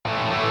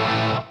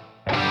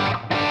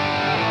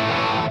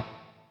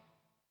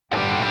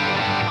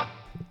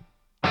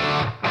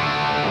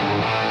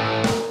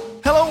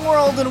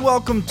world, and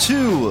welcome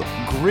to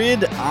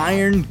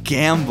Gridiron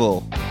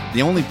Gamble,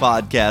 the only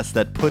podcast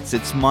that puts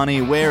its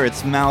money where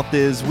its mouth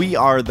is. We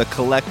are the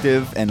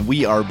Collective, and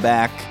we are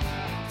back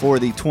for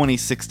the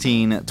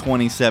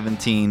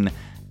 2016-2017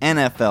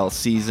 NFL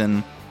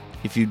season.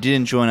 If you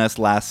didn't join us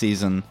last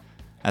season,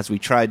 as we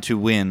tried to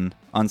win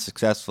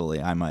unsuccessfully,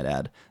 I might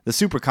add, the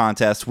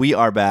SuperContest, we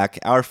are back.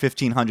 Our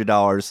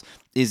 $1,500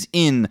 is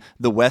in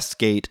the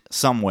Westgate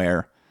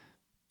somewhere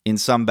in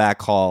some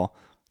back hall.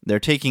 They're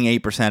taking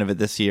 8% of it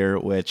this year,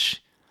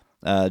 which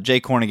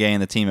Jay Cornegay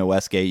and the team at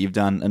Westgate, you've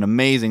done an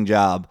amazing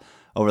job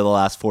over the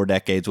last 4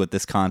 decades with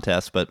this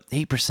contest. But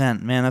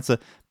 8%, man, that's a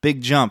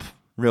big jump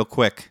real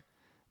quick.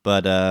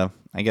 But I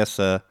guess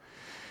you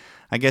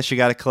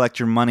got to collect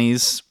your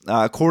monies.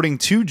 According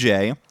to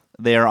Jay,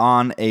 they are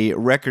on a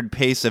record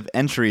pace of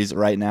entries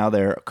right now.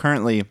 They're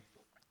currently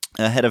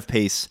ahead of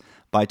pace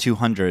by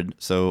 200.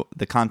 So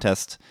the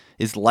contest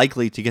is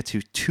likely to get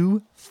to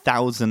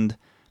 2,000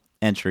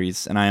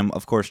 entries, and I am,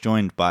 of course,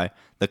 joined by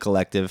the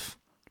Collective,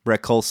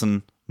 Brett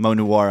Colson, Mo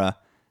Nuwara,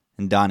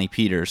 and Donnie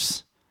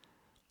Peters.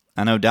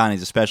 I know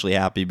Donnie's especially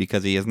happy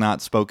because he has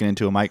not spoken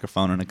into a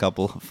microphone in a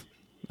couple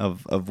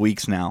of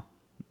weeks now,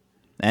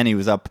 and he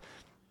was up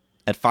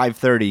at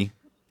 5:30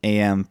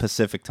 a.m.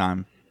 Pacific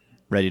time,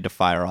 ready to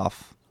fire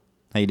off.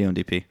 How you doing,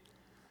 DP?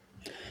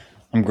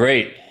 I'm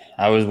great.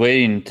 I was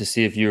waiting to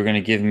see if you were going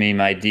to give me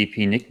my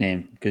DP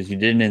nickname because you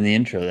didn't in the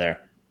intro there.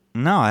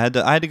 No, I had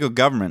to go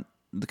government.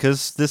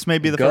 Because this may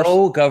be the first...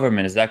 Go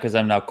government. Is that because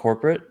I'm now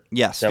corporate?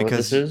 Yes,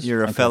 because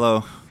you're a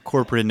fellow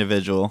corporate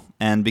individual,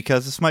 and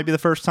because this might be the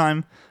first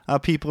time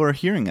people are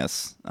hearing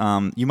us.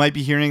 You might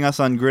be hearing us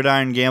on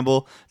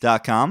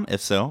gridirongamble.com. If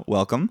so,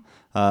 welcome.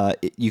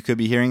 You could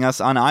be hearing us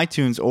on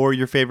iTunes or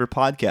your favorite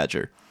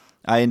podcatcher.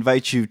 I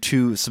invite you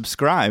to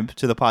subscribe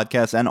to the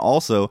podcast and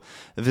also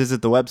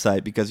visit the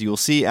website because you will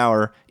see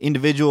our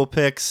individual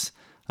picks,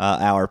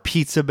 our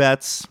pizza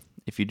bets.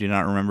 If you do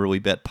not remember, we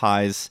bet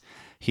pies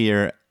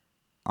here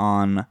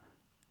on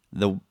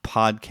the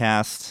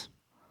podcast,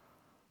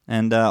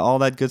 and all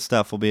that good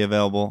stuff will be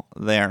available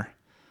there.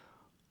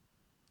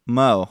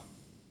 Mo,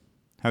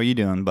 how are you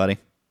doing, buddy?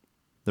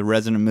 The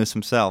resident moose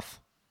himself.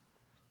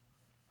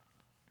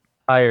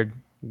 Tired.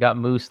 Got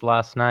moose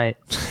last night.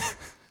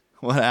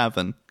 What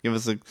happened? Give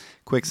us a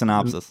quick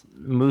synopsis.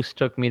 Moose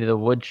took me to the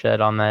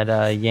woodshed on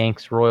that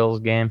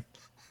Yanks-Royals game.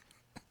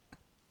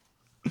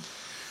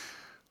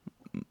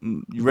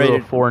 You ready? A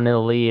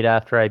 4-0 lead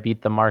after I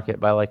beat the market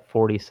by like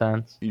 40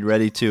 cents. You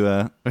ready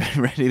to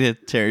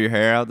tear your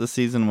hair out this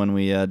season when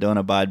we don't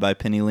abide by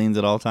penny leans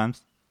at all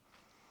times?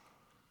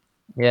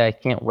 Yeah, I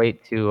can't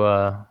wait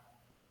to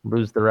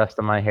lose the rest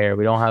of my hair.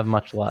 We don't have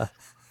much left.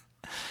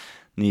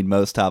 Need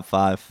Mo's top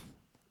 5.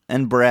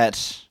 And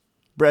Brett,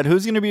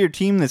 who's going to be your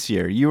team this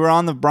year? You were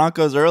on the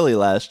Broncos early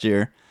last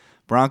year.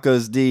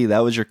 Broncos D, that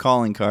was your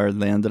calling card.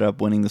 They ended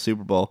up winning the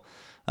Super Bowl.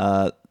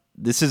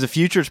 This is a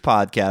futures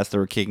podcast that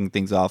we're kicking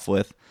things off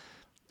with.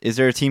 Is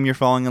there a team you're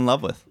falling in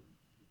love with?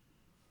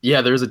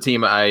 Yeah, there's a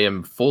team I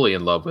am fully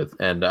in love with,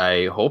 and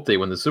I hope they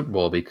win the Super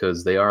Bowl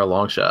because they are a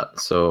long shot.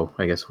 So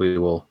I guess we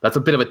will. That's a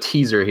bit of a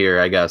teaser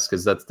here, I guess,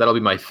 because that'll be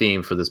my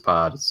theme for this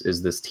pod.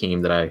 Is this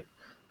team that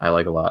I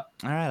like a lot.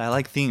 All right, I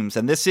like themes,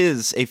 and this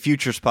is a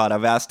futures pod.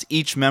 I've asked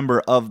each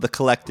member of the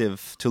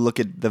Collective to look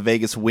at the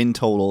Vegas win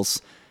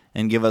totals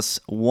and give us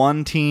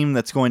one team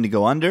that's going to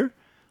go under,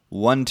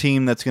 one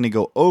team that's going to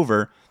go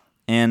over,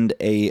 and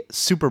a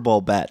Super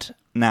Bowl bet.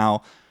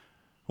 Now,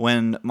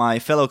 when my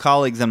fellow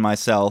colleagues and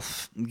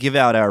myself give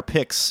out our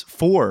picks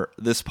for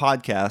this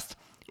podcast,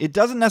 it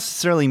doesn't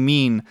necessarily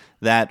mean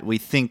that we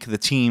think the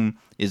team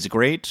is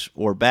great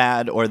or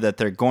bad or that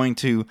they're going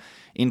to,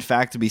 in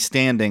fact, be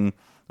standing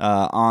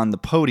on the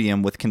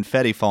podium with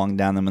confetti falling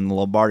down them and the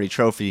Lombardi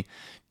Trophy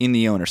in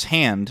the owner's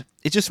hand.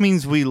 It just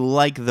means we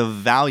like the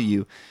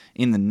value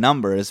in the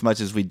number as much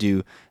as we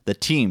do the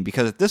team,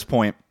 because at this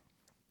point,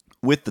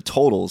 with the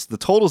totals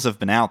have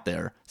been out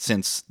there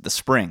since the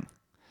spring.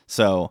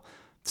 So,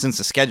 since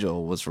the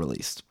schedule was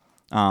released.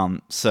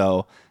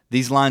 So,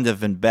 these lines have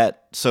been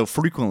bet so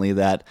frequently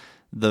that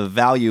the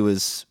value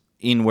is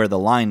in where the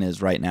line is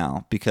right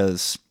now.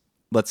 Because,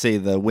 let's say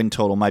the win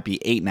total might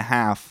be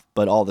 8.5,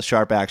 but all the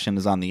sharp action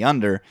is on the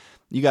under.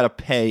 You got to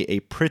pay a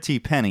pretty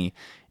penny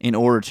in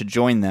order to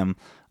join them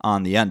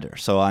on the under.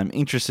 So, I'm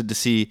interested to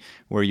see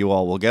where you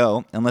all will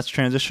go. And let's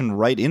transition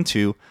right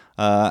into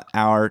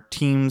our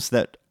teams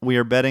that we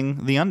are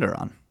betting the under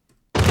on.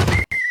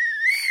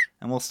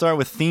 And we'll start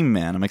with Theme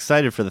Man. I'm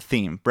excited for the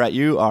theme. Brett,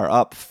 you are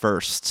up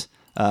first.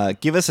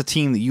 Give us a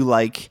team that you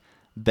like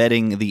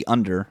betting the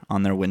under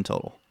on their win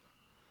total.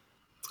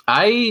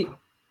 I'm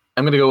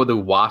going to go with the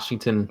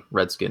Washington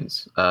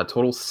Redskins.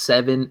 Total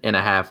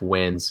 7.5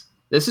 wins.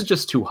 This is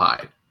just too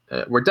high.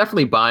 We're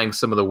definitely buying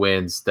some of the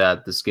wins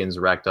that the Skins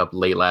racked up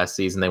late last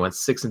season. They went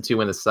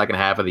 6-2 in the second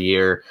half of the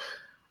year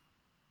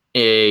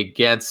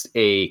against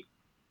a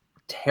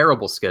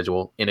terrible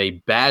schedule in a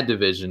bad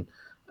division,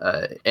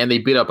 and they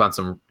beat up on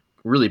some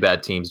really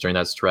bad teams during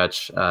that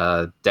stretch.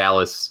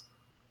 Dallas,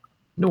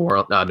 New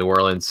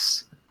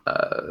Orleans,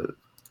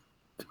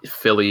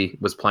 Philly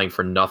was playing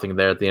for nothing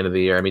there at the end of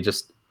the year. I mean,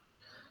 just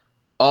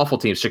awful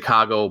teams.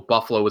 Chicago,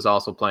 Buffalo was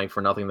also playing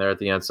for nothing there at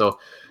the end. So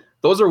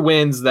those are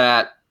wins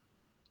that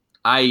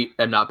I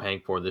am not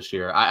paying for this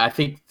year. I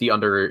think the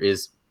under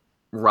is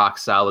rock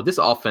solid. This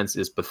offense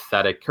is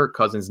pathetic. Kirk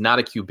Cousins, not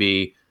a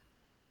QB,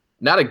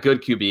 not a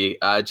good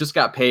QB. Just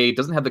got paid,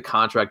 doesn't have the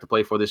contract to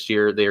play for this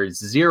year. There's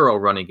zero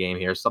running game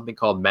here. Something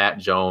called Matt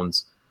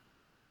Jones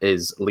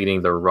is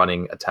leading the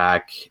running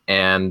attack.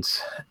 And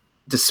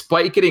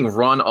despite getting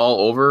run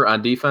all over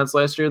on defense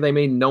last year, they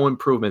made no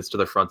improvements to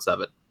their front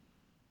seven.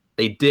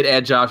 They did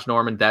add Josh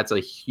Norman. That's a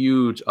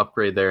huge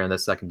upgrade there in the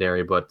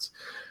secondary, but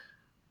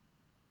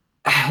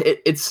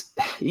it's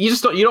you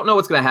don't know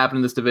what's going to happen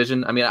in this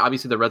division. I mean,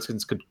 obviously the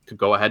Redskins could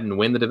go ahead and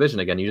win the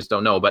division again. You just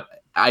don't know. But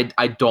I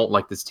don't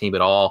like this team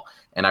at all,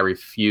 and I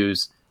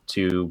refuse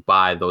to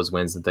buy those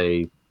wins that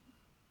they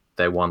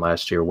won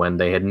last year when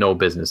they had no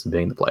business in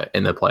being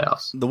in the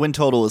playoffs. The win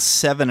total is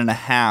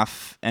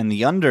 7.5, and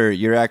the under,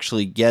 you're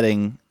actually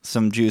getting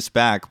some juice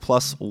back,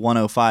 plus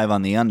 105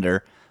 on the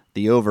under.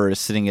 The over is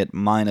sitting at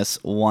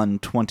minus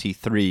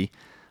 123.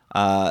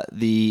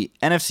 The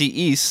NFC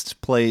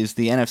East plays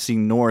the NFC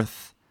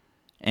North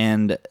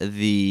and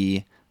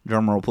the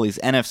drumroll please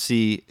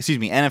NFC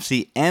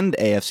and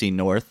AFC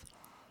North.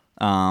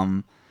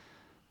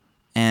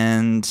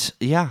 And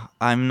yeah,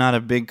 I'm not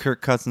a big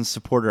Kirk Cousins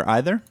supporter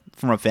either.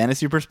 From a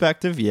fantasy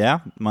perspective,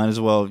 yeah, might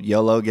as well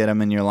YOLO get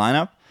him in your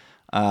lineup.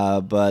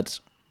 But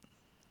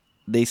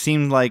they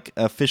seemed like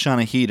a fish on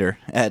a heater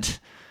at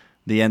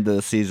the end of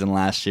the season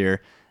last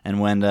year. And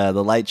when the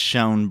lights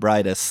shone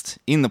brightest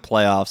in the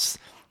playoffs,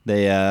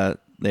 they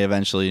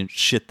eventually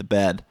shit the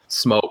bed.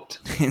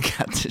 Smoked. And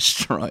got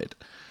destroyed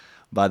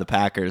by the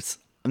Packers.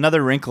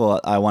 Another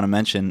wrinkle I want to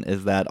mention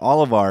is that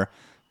all of our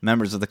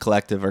members of the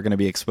collective are going to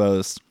be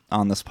exposed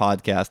on this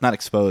podcast. Not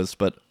exposed,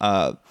 but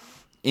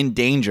in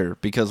danger,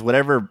 because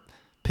whatever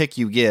pick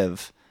you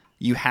give,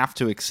 you have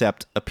to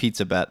accept a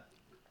pizza bet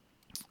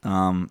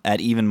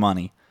at even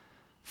money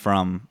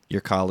from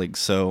your colleagues.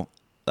 So,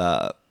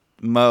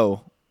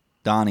 Mo,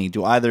 Donnie,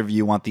 do either of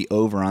you want the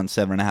over on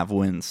 7.5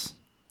 wins?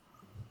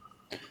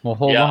 Well,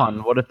 hold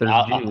on. What if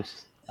there's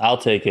juice? I'll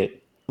take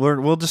it.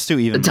 We'll just do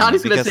even.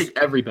 Donnie's going to take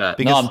every bet.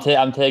 No,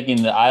 I'm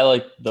taking I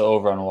like the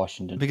over on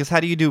Washington. Because how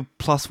do you do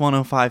plus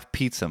 105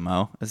 pizza,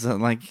 Mo? Is that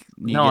like...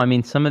 I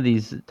mean, some of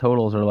these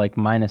totals are like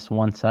minus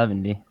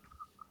 170.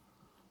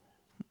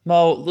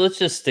 Mo, let's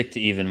just stick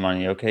to even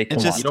money, okay? Come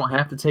on. You don't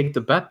have to take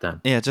the bet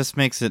then. Yeah, it just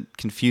makes it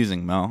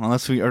confusing, Mo.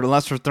 Unless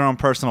we're throwing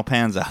personal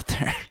pans out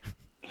there.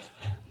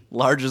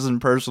 Larges and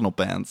personal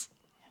pans.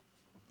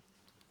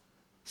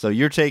 So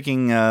you're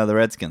taking the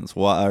Redskins,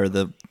 or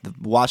the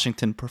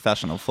Washington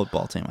Professional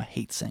Football Team. I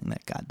hate saying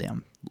that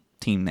goddamn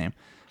team name.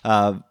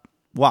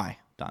 Why,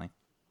 Donnie?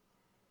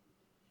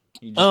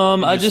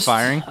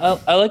 Firing?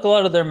 I like a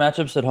lot of their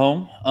matchups at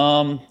home.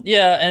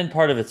 Yeah, and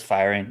part of it's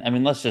firing. I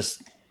mean, let's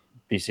just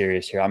be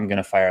serious here. I'm going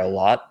to fire a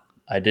lot.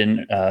 I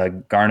didn't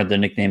garner the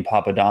nickname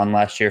Papa Don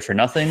last year for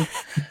nothing.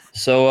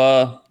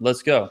 So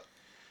let's go.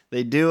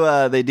 They do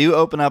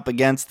open up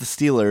against the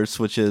Steelers,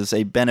 which is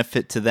a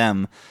benefit to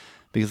them,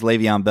 because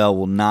Le'Veon Bell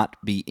will not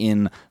be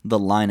in the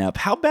lineup.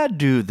 How bad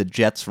do the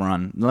Jets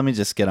run? Let me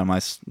just get on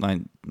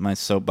my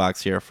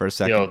soapbox here for a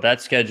second. Yo,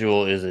 that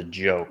schedule is a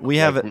joke. We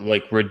have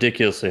like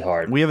ridiculously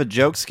hard. We have a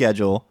joke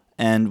schedule,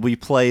 and we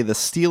play the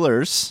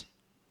Steelers,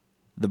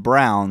 the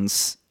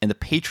Browns, and the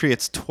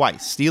Patriots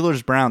twice.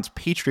 Steelers, Browns,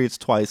 Patriots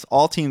twice.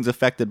 All teams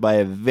affected by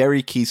a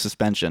very key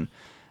suspension,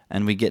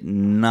 and we get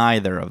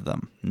none of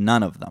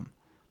them.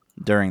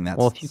 During that,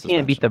 well, if you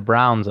can't beat the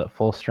Browns at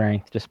full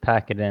strength, just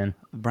pack it in.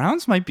 The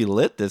Browns might be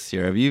lit this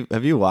year.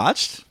 Have you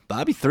watched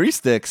Bobby Three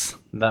Sticks?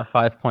 That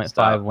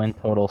 5.5 win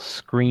total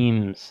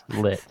screams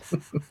lit.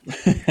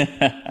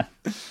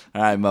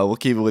 All right, Mo, we'll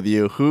keep it with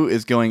you. Who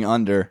is going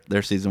under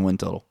their season win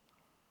total?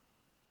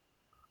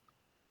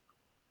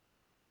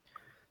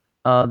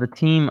 The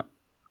team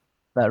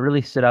that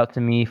really stood out to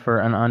me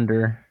for an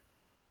under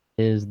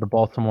is the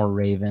Baltimore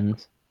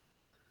Ravens.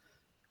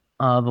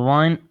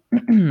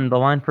 The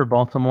line for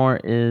Baltimore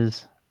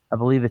is, I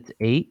believe it's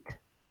 8.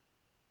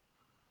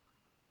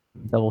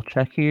 Double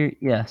check here.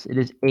 Yes, it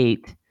is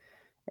 8.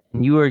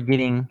 And you are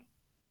getting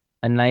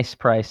a nice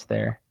price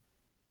there.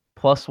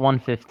 Plus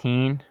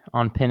 115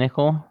 on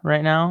Pinnacle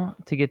right now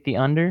to get the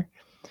under.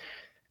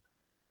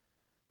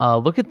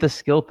 Look at the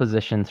skill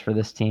positions for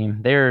this team.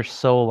 They're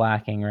so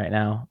lacking right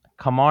now.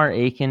 Kamar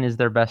Aiken is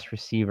their best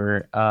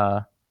receiver.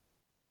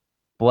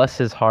 Bless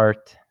his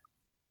heart.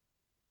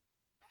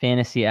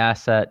 Fantasy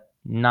asset,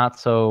 not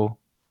so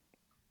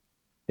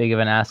big of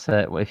an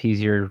asset if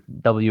he's your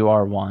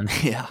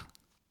WR1. Yeah.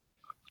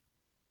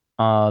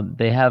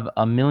 They have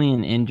a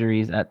million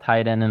injuries at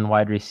tight end and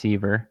wide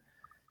receiver.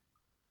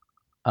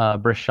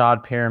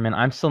 Brashad Perriman,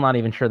 I'm still not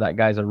even sure that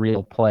guy's a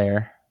real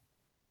player.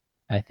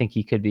 I think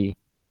he could be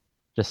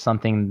just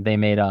something they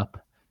made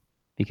up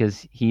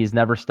because he's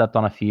never stepped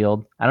on a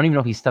field. I don't even know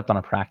if he stepped on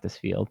a practice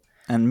field.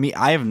 And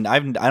I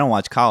don't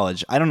watch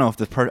college. I don't know if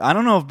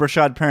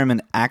Brashad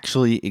Perriman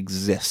actually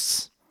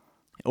exists.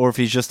 or if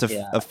he's just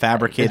a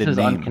fabricated this is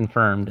name.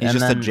 unconfirmed. He's And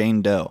just a then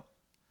Jane Doe.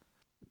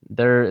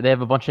 they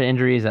have a bunch of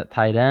injuries at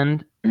tight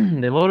end.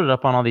 They loaded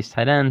up on all these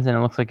tight ends, and it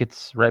looks like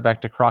it's right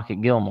back to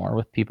Crockett Gilmore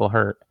with people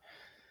hurt.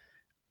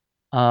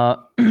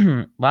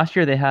 Last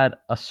year they had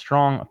a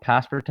strong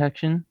pass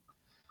protection.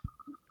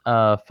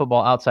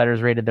 Football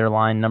Outsiders rated their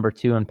line number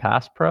 2 in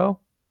pass pro.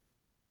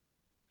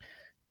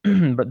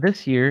 But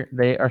this year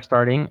they are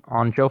starting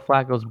on Joe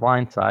Flacco's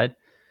blind side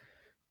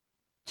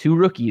 2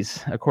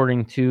 rookies,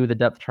 according to the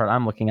depth chart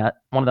I'm looking at.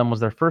 One of them was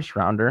their first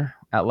rounder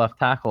at left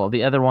tackle.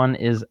 The other one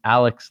is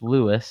Alex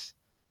Lewis,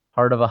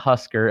 part of a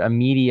Husker, a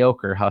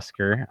mediocre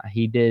Husker.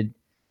 He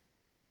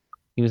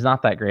was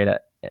not that great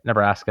at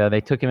Nebraska.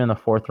 They took him in the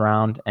 4th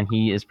round, and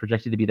he is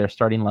projected to be their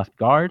starting left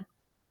guard.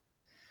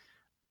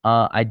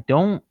 I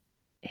don't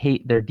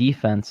hate their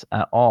defense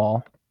at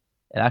all.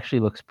 It actually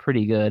looks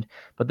pretty good,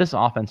 but this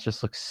offense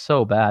just looks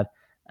so bad.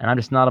 And I'm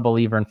just not a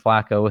believer in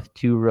Flacco with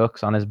 2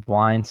 rooks on his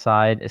blind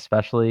side,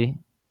 especially.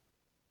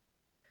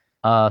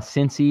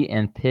 Cincy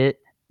and Pitt,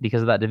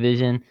 because of that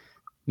division,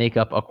 make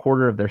up a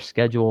quarter of their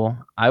schedule.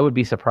 I would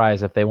be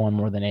surprised if they won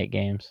more than 8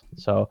 games.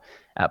 So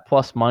at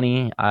plus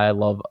money, I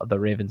love the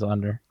Ravens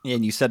under. Yeah,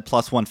 and you said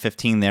plus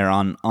 115 there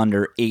on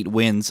under 8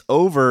 wins.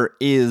 Over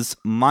is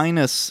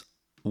minus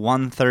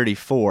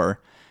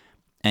 134.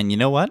 And you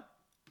know what?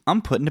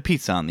 I'm putting a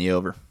pizza on the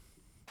over.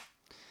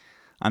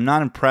 I'm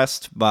not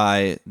impressed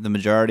by the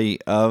majority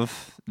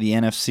of the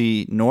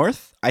NFC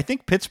North. I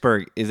think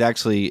Pittsburgh is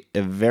actually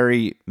a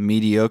very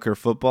mediocre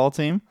football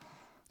team.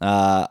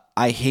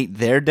 I hate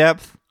their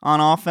depth on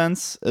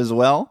offense as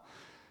well.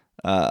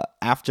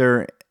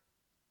 After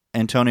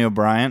Antonio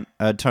Brown,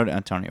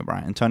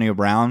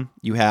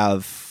 you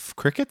have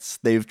crickets.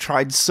 They've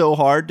tried so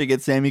hard to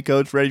get Sammy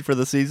Coates ready for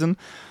the season,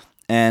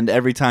 and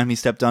every time he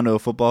stepped onto a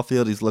football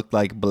field, he's looked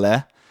like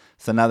bleh.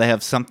 So now they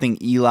have something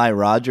Eli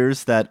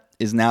Rogers that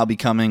is now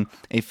becoming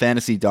a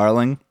fantasy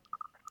darling,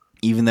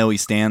 even though he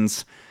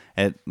stands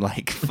at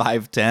like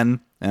 5'10"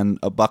 and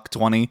a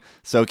 $120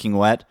 soaking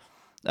wet.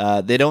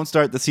 They don't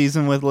start the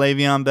season with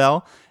Le'Veon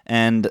Bell,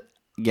 and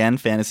again,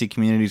 fantasy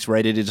community's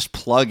ready to just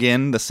plug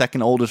in the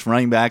second oldest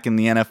running back in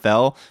the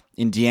NFL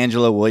in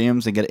D'Angelo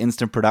Williams and get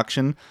instant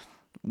production,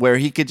 where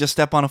he could just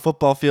step on a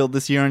football field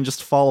this year and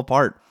just fall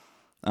apart.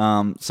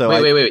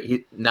 Wait.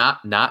 He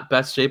not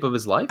best shape of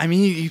his life? I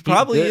mean, he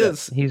probably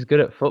is. He's good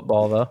at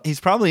football, though. He's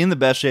probably in the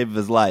best shape of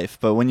his life,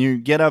 but when you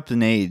get up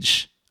in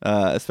age,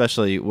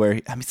 especially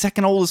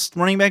second oldest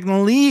running back in the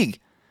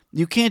league,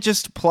 you can't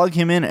just plug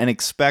him in and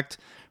expect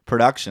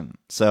production.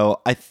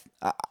 So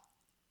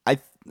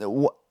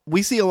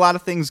we see a lot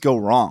of things go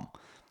wrong,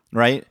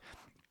 right?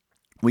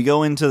 We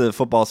go into the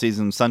football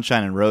season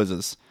sunshine and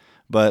roses,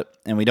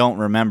 and we don't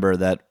remember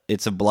that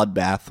it's a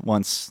bloodbath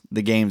once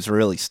the games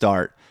really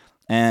start.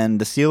 And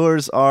the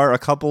Steelers are a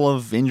couple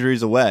of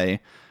injuries away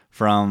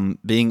from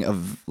being a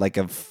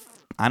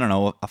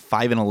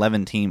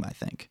 5-11 team, I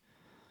think.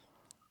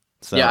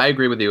 So yeah, I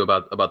agree with you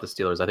about the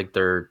Steelers. I think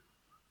they're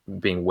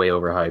being way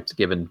overhyped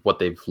given what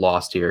they've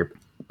lost here.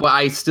 But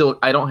I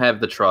don't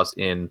have the trust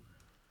in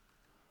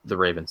the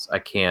Ravens. I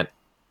can't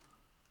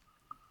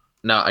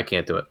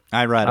do it.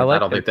 I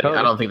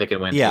don't think they can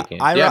win. Yeah,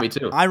 me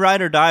too. I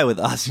ride or die with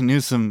Ozzie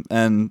Newsome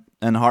and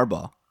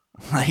Harbaugh.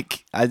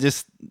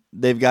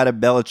 They've got a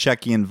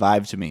Belichickian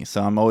vibe to me,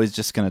 so I'm always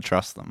just going to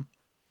trust them.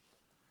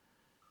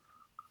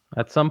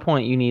 At some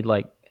point, you need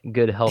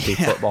good, healthy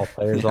football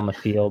players on the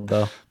field,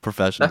 though.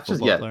 Professional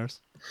football players.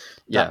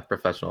 Yeah,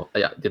 professional.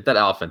 Yeah, that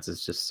offense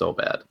is just so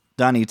bad.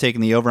 Donnie, you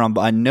taking the over on?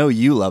 I know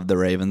you love the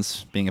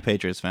Ravens, being a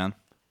Patriots fan.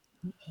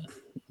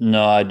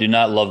 No, I do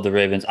not love the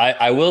Ravens.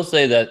 I will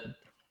say that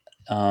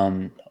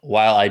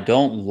while I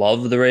don't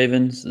love the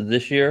Ravens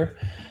this year,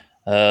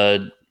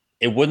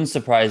 it wouldn't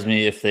surprise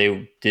me if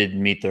they did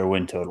meet their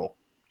win total,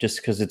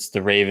 just because it's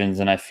the Ravens,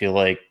 and I feel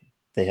like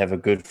they have a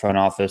good front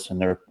office and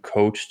they're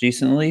coached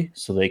decently,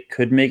 so they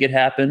could make it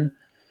happen.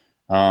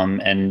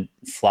 And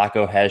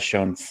Flacco has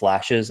shown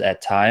flashes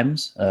at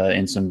times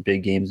in some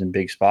big games and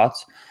big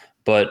spots,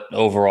 but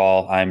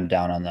overall, I'm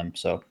down on them,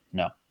 so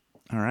no.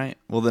 All right.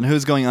 Well, then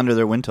who's going under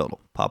their win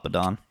total? Papa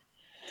Don.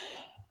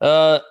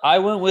 I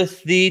went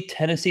with the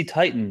Tennessee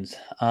Titans.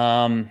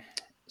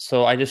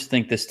 So I just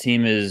think this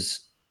team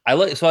is. I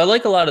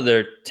like a lot of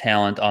their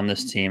talent on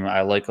this team.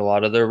 I like a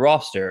lot of their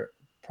roster.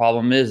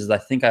 Problem is I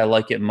think I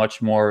like it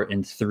much more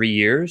in 3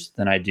 years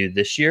than I do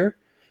this year.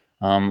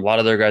 A lot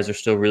of their guys are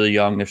still really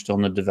young. They're still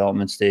in the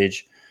development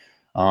stage.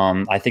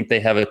 I think they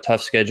have a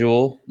tough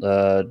schedule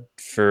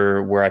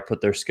for where I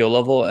put their skill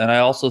level. And I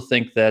also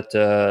think that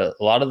a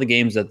lot of the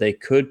games that they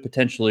could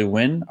potentially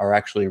win are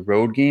actually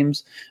road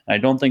games. And I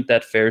don't think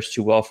that fares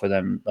too well for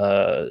them.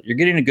 You're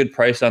getting a good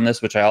price on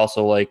this, which I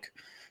also like.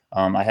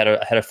 I had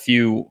a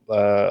few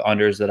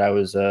unders that I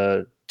was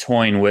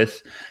toying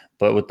with,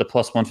 but with the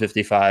plus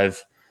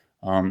 155,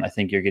 I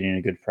think you're getting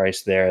a good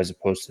price there as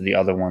opposed to the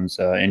other ones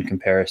in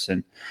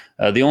comparison.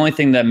 The only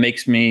thing that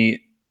makes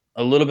me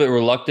a little bit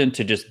reluctant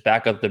to just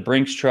back up the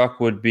Brinks truck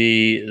would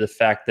be the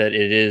fact that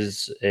it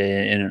is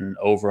in an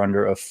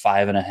over-under of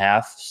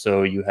 5.5.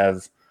 So you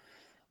have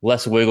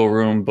less wiggle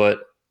room,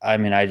 but I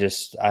mean, I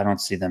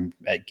don't see them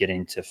at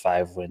getting to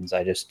 5 wins.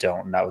 I just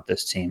don't, not with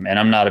this team. And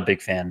I'm not a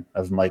big fan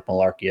of Mike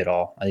Mularkey at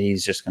all. I think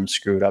he's just going to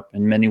screw it up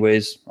in many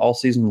ways all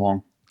season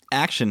long.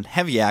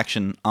 Heavy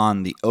action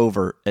on the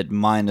over at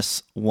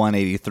minus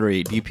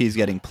 183. DP is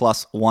getting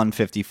plus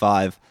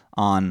 155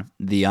 on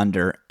the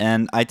under.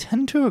 And I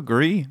tend to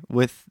agree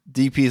with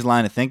DP's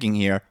line of thinking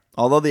here.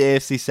 Although the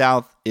AFC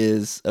South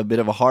is a bit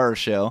of a horror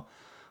show,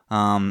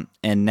 and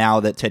now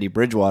that Teddy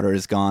Bridgewater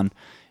is gone,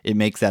 it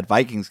makes that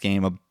Vikings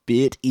game a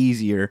bit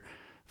easier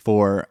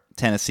for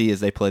Tennessee as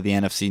they play the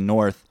NFC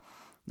North.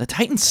 The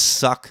Titans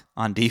suck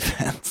on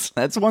defense.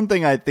 That's one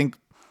thing I think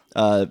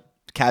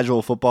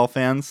casual football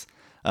fans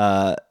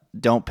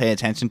don't pay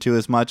attention to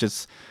as much.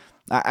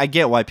 I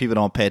get why people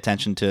don't pay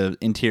attention to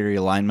interior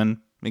linemen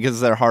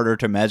because they're harder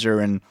to measure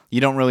and you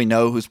don't really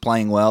know who's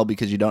playing well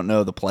because you don't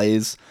know the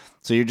plays.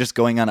 So you're just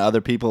going on other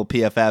people,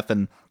 PFF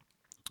and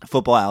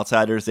Football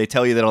Outsiders. They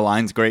tell you that a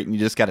line's great and you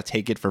just got to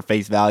take it for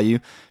face value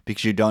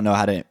because you don't know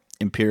how to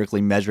empirically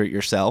measure it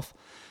yourself.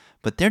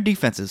 But their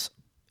defense is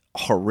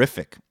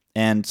horrific.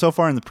 And so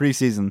far in the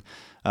preseason,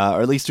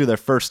 or at least through their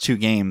first 2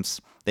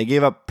 games, they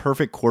gave up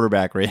perfect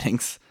quarterback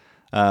ratings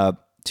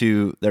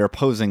to their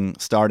opposing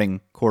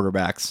starting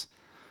quarterbacks.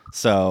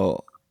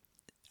 So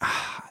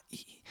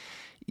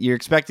you're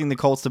expecting the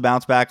Colts to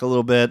bounce back a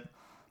little bit.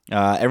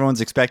 Everyone's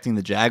expecting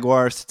the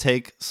Jaguars to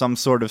take some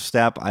sort of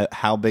step.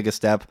 How big a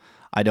step,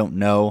 I don't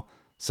know.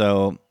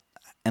 So,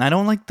 and I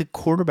don't like the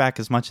quarterback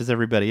as much as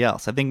everybody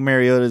else. I think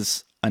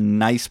Mariota's a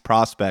nice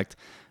prospect,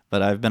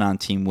 but I've been on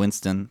Team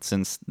Winston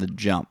since the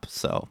jump.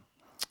 So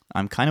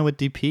I'm kind of with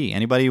DP.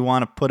 Anybody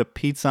want to put a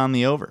pizza on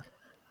the over?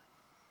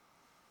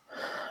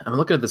 I'm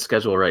looking at the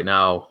schedule right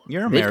now.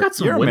 You're a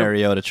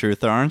Mariota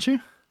truther, aren't you?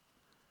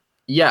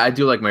 Yeah, I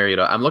do like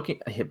Mariota.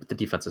 But the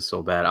defense is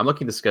so bad. I'm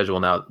looking at the schedule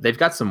now. They've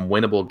got some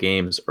winnable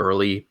games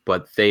early,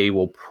 but they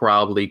will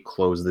probably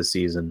close the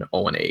season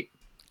 0-8.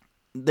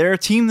 They're a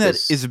team that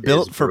is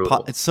built for.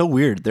 It's so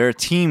weird. They're a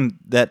team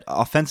that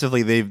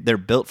offensively they're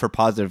built for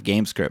positive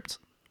game script,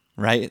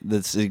 right?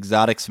 This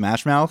exotic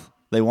smash mouth.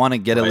 They want to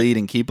get a lead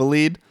and keep a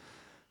lead.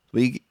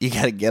 You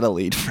got to get a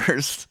lead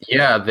first.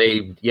 Yeah,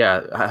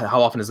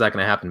 How often is that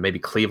going to happen? Maybe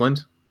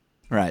Cleveland.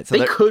 Right. So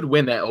they could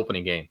win that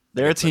opening game.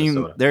 They're a team.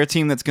 Minnesota. They're a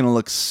team that's going to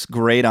look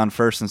great on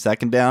first and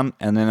second down,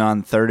 and then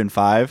on 3rd and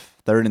 5,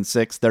 3rd and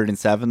 6, 3rd and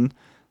 7.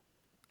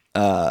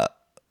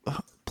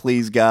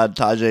 Please God,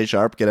 Tajay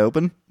Sharp get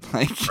open.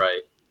 Right.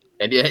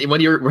 And when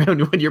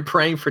you're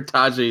praying for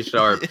Tajay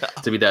Sharp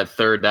to be that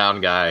 3rd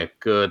down guy,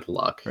 good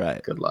luck.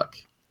 Right. Good luck.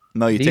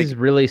 No, These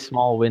really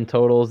small win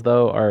totals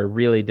though are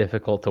really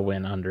difficult to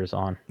win unders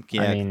on.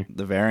 Yeah, I mean,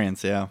 the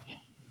variance. Yeah,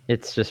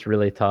 it's just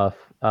really tough.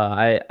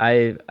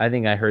 I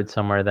think I heard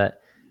somewhere that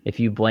if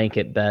you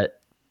blanket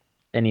bet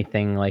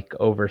anything like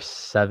over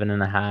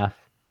 7.5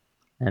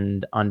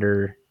 and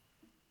under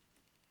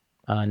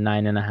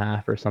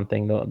 9.5 or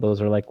something,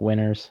 those are like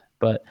winners.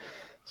 But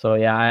so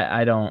yeah,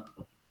 I don't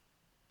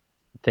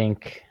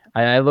think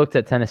I looked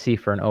at Tennessee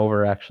for an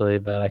over actually,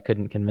 but I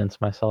couldn't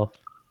convince myself.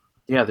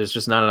 Yeah, there's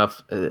just not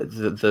enough.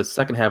 The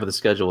second half of the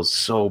schedule is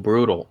so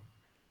brutal.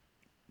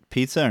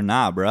 Pizza or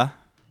nah, bruh?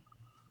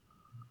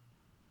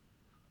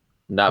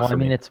 Not for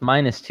me. I mean, it's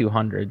minus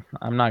 200.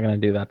 I'm not going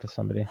to do that to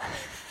somebody.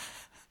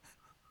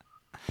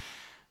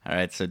 All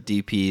right, so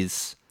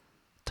DP's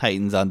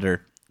Titans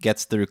under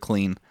gets through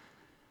clean.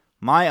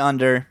 My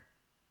under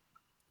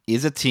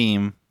is a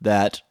team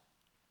that,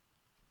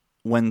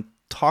 when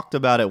talked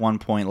about at one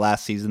point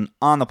last season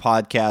on the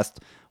podcast,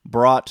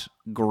 brought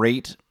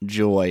great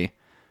joy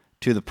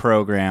to the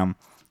program.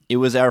 It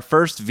was our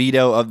first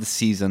veto of the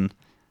season,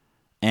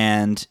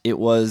 and it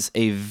was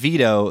a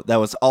veto that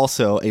was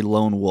also a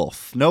lone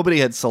wolf. Nobody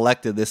had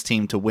selected this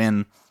team to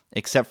win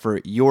except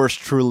for yours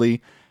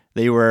truly.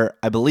 They were,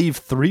 I believe,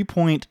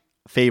 3-point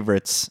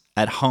favorites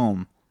at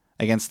home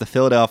against the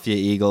Philadelphia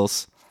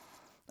Eagles.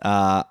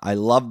 I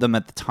loved them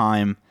at the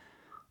time.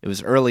 It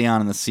was early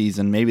on in the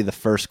season, maybe the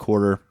first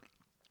quarter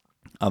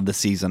of the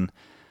season.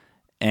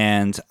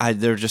 And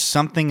there's just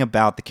something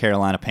about the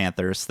Carolina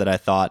Panthers that I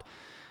thought,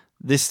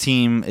 this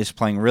team is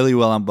playing really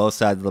well on both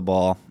sides of the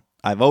ball.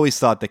 I've always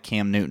thought that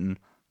Cam Newton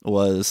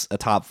was a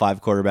top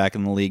 5 quarterback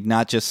in the league,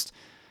 not just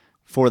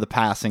for the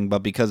passing,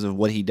 but because of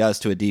what he does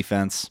to a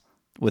defense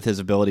with his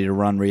ability to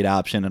run, read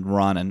option, and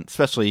run, and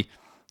especially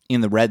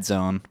in the red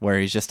zone where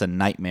he's just a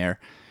nightmare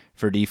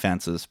for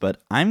defenses.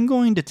 But I'm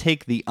going to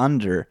take the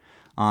under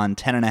on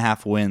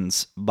 10.5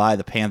 wins by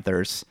the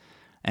Panthers,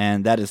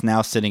 and that is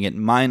now sitting at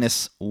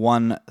minus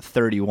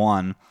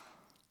 131.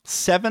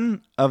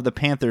 7 of the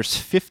Panthers'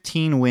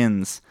 15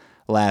 wins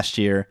last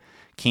year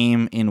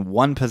came in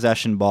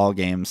one-possession ball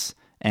games,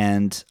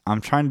 and I'm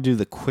trying to do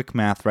the quick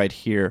math right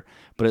here,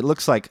 but it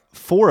looks like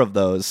 4 of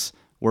those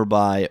were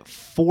by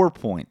 4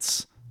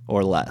 points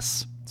or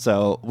less.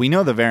 So we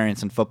know the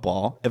variance in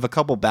football. If a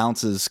couple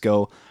bounces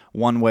go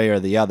one way or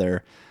the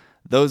other,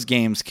 those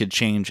games could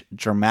change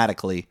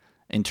dramatically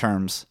in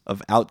terms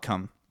of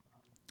outcome.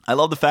 I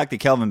love the fact that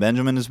Kelvin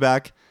Benjamin is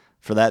back.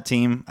 for that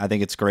team. I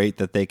think it's great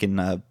that they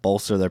can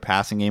bolster their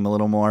passing game a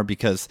little more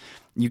because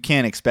you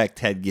can't expect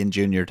Ted Ginn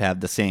Jr. to have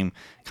the same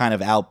kind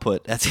of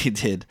output as he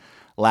did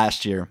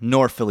last year,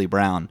 nor Philly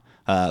Brown,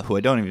 who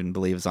I don't even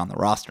believe is on the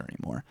roster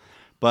anymore.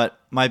 But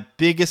my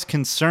biggest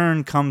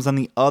concern comes on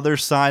the other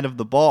side of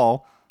the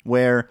ball,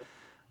 where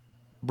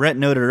Brett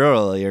noted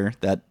earlier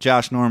that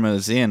Josh Norman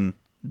is in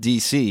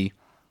D.C.,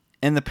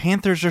 and the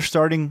Panthers are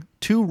starting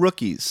 2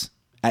 rookies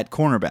at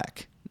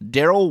cornerback,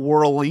 Daryl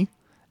Worley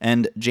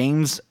and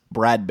James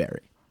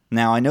Bradbury.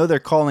 Now, I know their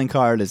calling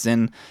card is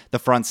in the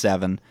front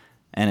 7,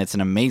 and it's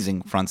an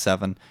amazing front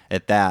 7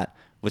 at that,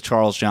 with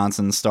Charles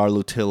Johnson, Star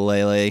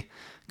Lutulele,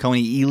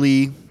 Coney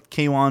Ely,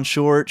 K'Wan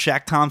Short,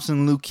 Shaq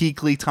Thompson, Luke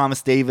Kuechly,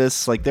 Thomas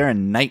Davis. Like, they're a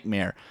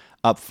nightmare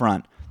up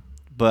front.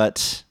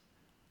 But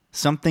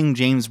something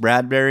James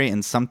Bradbury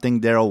and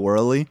something Daryl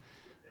Worley,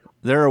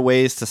 there are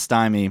ways to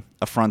stymie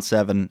a front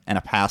 7 and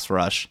a pass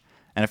rush.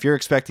 And if you're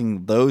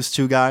expecting those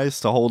 2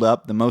 guys to hold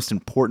up the most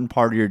important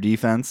part of your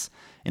defense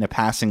in a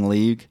passing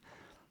league,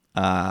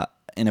 where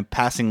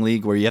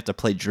you have to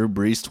play Drew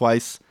Brees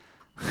twice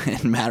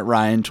and Matt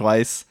Ryan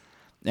twice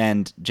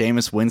and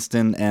Jameis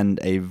Winston and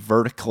a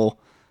vertical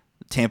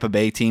Tampa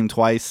Bay team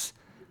twice,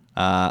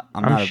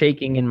 I'm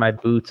shaking in my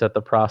boots at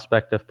the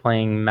prospect of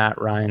playing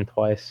Matt Ryan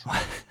twice.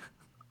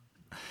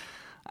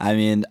 I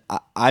mean,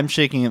 I'm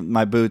shaking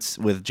my boots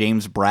with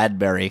James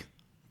Bradbury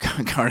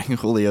guarding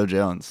Julio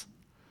Jones.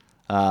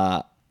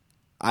 I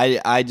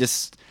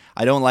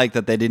don't like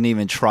that they didn't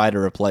even try to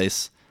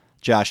replace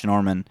Josh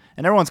Norman,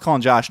 and everyone's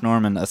calling Josh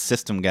Norman a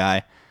system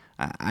guy.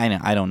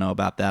 I don't know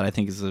about that. I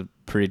think he's a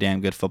pretty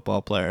damn good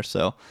football player.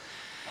 So,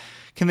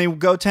 can they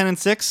go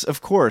 10-6?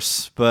 Of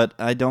course, but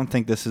I don't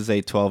think this is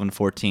a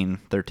 12-14,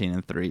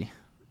 13-3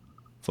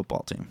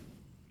 football team.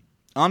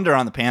 Under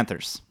on the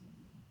Panthers.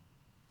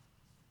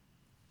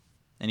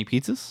 Any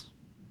pizzas?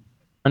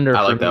 Under.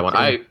 I like that one.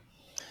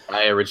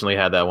 I originally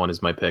had that one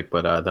as my pick,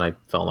 but then I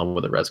fell in love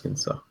with the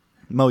Redskins. So,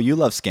 Mo, you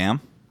love Scam.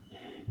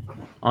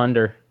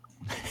 Under.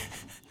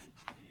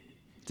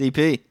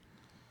 DP.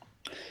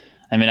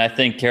 I mean, I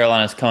think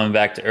Carolina's coming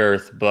back to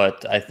earth,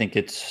 but I think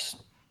it's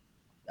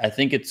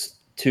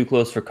too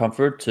close for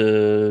comfort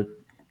to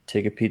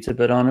take a pizza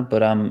bet on it.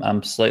 But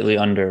I'm slightly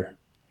under,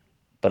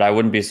 but I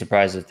wouldn't be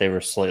surprised if they were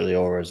slightly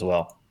over as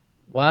well.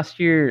 Last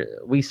year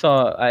we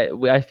saw.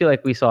 I feel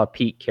like we saw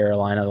peak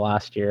Carolina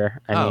last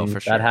year. I mean, for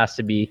sure. that has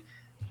to be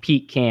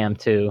peak Cam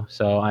too.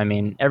 So I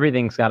mean,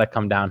 everything's got to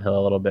come downhill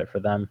a little bit for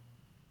them.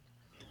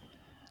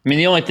 I mean,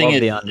 the only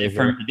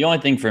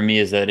thing for me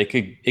is that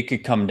it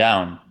could come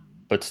down,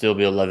 but still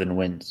be 11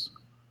 wins,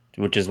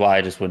 which is why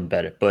I just wouldn't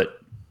bet it. But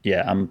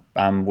yeah,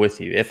 I'm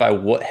with you. If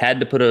I had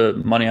to put a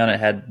money on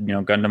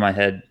it, gun to my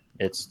head,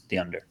 it's the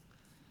under.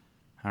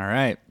 All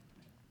right.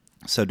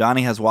 So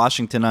Donnie has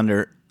Washington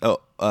under.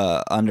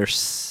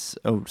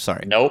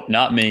 Sorry. Nope,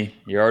 not me.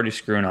 You're already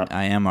screwing up.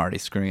 I am already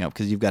screwing up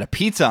because you've got a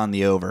pizza on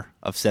the over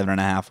of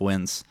 7.5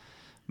 wins.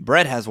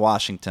 Brett has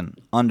Washington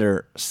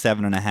under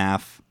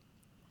 7.5.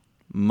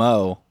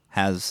 Mo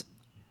has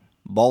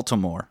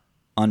Baltimore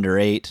under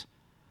 8.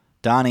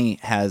 Donnie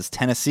has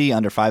Tennessee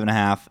under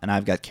 5.5, and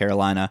I've got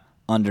Carolina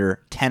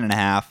under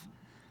 10.5.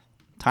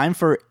 Time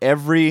for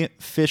every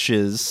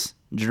fish's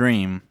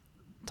dream.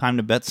 Time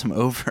to bet some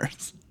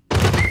overs.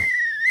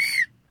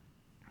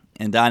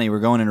 And Donnie, we're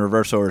going in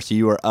reverse order, so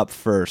you are up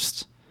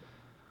first.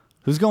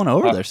 Who's going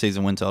over their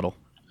season win total?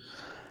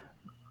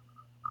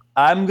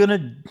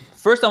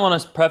 First, I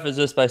want to preface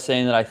this by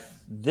saying that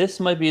this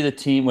might be the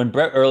team. When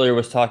Brett earlier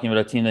was talking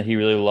about a team that he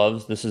really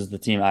loves, this is the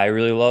team I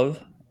really love,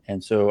 I'm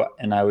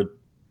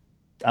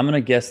going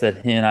to guess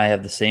that he and I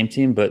have the same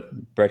team,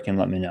 but Brett can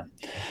let me know.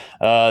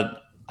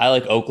 I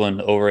like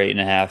Oakland over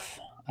 8.5.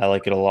 I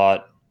like it a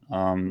lot.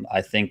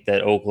 I think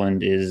that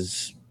Oakland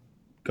is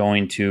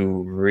going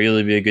to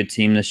really be a good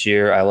team this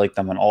year. I like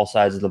them on all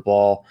sides of the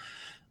ball.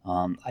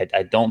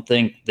 I don't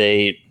think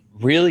they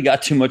really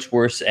got too much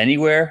worse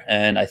anywhere,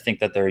 and I think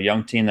that they're a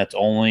young team that's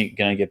only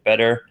going to get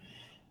better.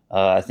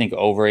 I think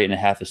over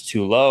 8.5 is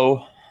too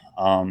low.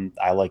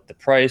 I like the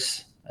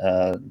price.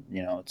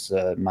 It's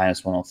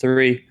minus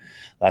 103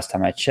 last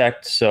time I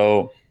checked.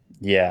 So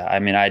yeah, I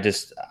mean, I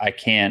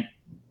can't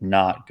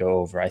not go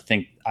over. I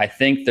think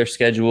their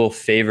schedule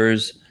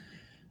favors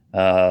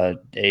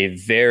a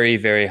very,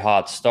 very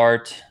hot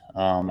start.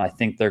 I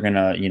think they're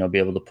gonna, be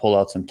able to pull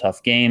out some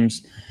tough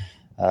games.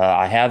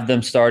 I have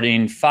them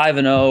starting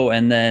 5-0,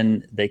 and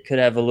then they could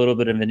have a little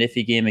bit of an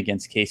iffy game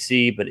against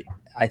KC, but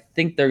I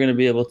think they're going to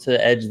be able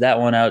to edge that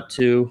one out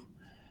too.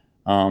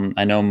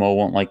 I know Mo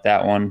won't like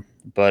that one,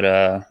 but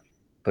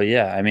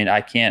yeah, I mean, I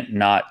can't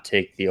not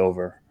take the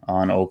over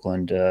on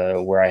Oakland,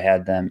 where I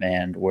had them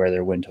and where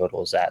their win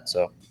total is at.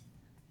 So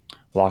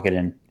lock it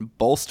in.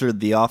 Bolstered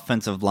the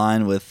offensive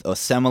line with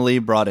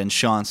Osemele, brought in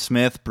Sean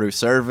Smith,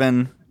 Bruce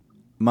Irvin.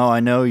 Mo,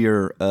 I know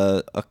you're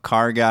a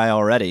car guy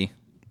already.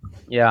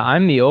 Yeah,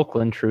 I'm the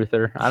Oakland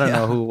truther. I don't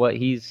know what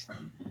he's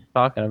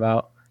talking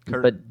about.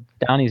 But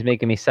Donnie's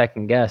making me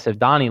second guess. If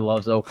Donnie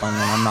loves Oakland,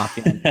 then I'm not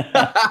feeling it.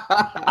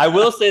 I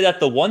will say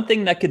that the one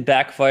thing that could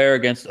backfire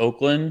against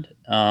Oakland,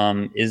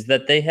 is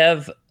that they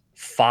have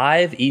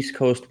 5 East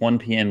Coast 1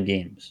 p.m.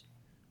 games.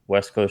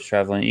 West Coast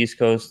traveling East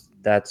Coast,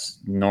 that's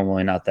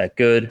normally not that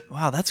good.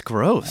 Wow, that's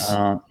gross.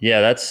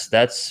 Yeah,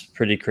 that's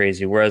pretty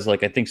crazy. Whereas,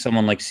 like, I think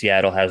someone like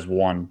Seattle has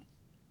the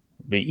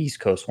East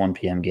Coast 1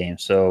 p.m. game.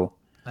 So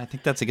I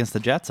think that's against the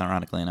Jets,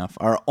 ironically enough.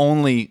 Our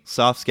only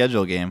soft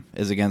schedule game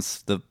is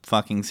against the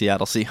fucking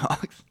Seattle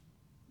Seahawks.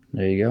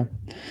 there you go.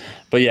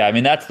 But yeah, I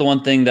mean, that's the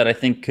one thing that I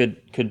think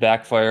could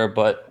backfire.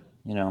 But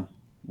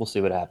we'll see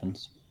what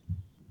happens.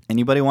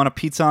 Anybody want a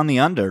pizza on the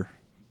under?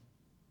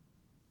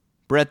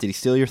 Brett, did he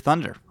steal your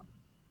thunder?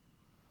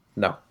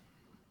 No,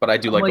 but I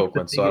do I'm like like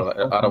Oakland, the so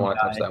biggest I don't want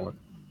to Oakland touch guy. that one.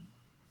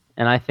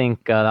 And I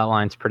think that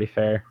line's pretty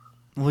fair.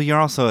 Well, you're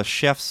also a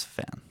Chefs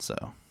fan,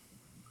 so.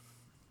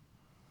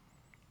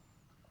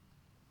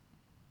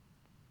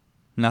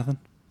 Nothing?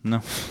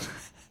 No.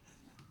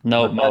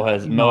 No, Mo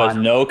has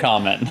no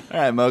comment. All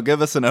right, Mo,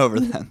 give us an over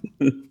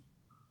then.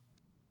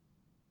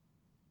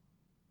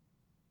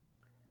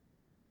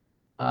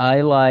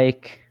 I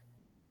like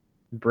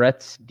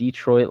Brett's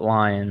Detroit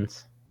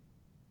Lions.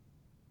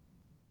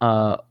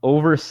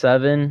 Over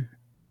 7,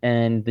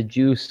 and the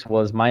juice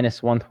was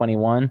minus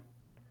 121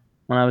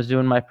 when I was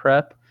doing my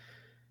prep.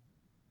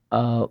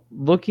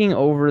 Looking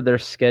over their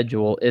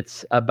schedule,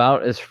 it's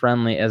about as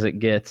friendly as it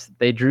gets.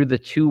 They drew the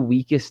 2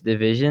 weakest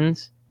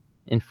divisions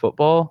in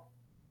football,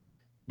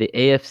 the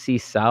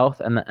AFC South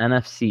and the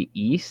NFC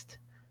East.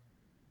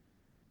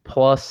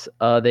 Plus,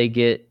 they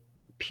get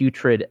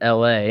putrid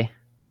LA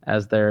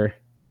as their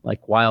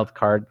like wild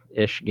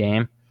card-ish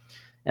game.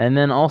 And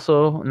then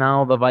also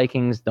now the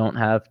Vikings don't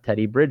have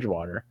Teddy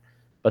Bridgewater,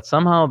 but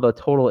somehow the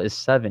total is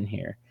 7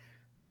 here.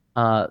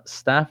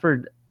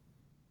 Stafford,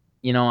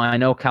 I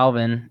know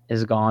Calvin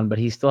is gone, but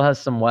he still has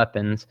some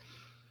weapons.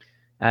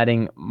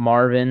 Adding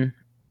Marvin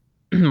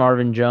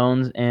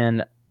Jones,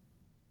 and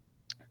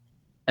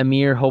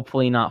Amir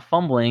hopefully not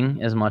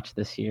fumbling as much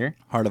this year.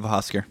 Heart of a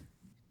Husker.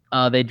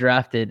 They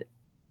drafted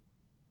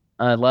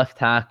a left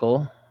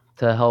tackle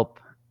to help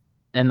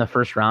in the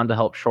first round to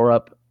help shore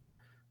up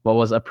what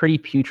was a pretty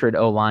putrid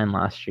O-line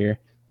last year.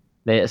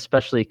 They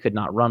especially could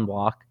not run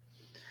block.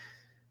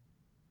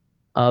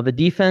 The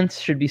defense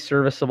should be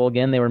serviceable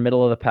again. They were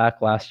middle of the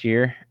pack last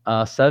year.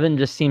 7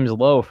 just seems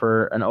low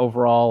for an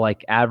overall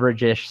like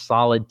average-ish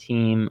solid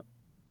team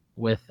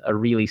with a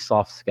really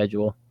soft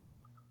schedule.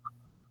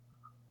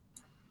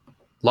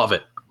 Love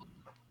it.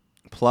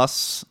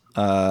 Plus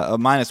a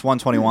minus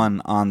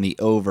 121 on the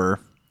over.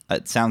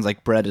 It sounds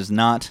like Brett is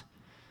not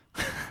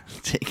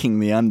taking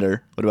the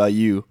under. What about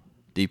you,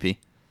 DP?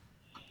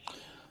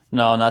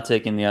 No, not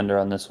taking the under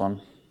on this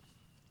one.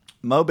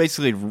 Mo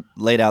basically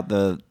laid out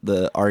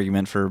the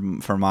argument for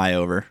my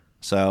over,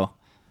 so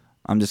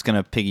I'm just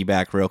going to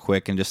piggyback real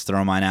quick and just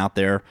throw mine out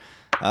there.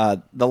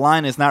 The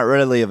line is not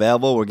readily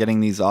available. We're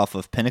getting these off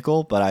of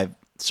Pinnacle, but I've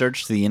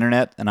searched the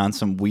internet, and on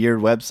some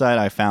weird website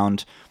I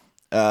found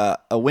a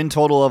win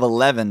total of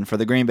 11 for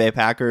the Green Bay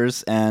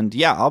Packers, and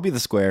yeah, I'll be the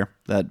square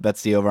that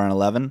bets the over on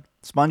 11.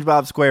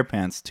 SpongeBob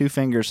SquarePants, 2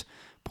 fingers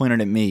pointed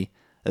at me.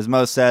 As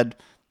Mo said,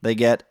 they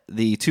get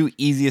the 2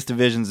 easiest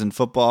divisions in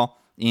football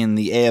in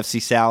the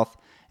AFC South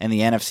and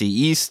the NFC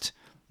East.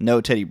 No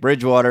Teddy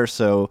Bridgewater,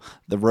 so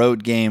the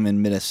road game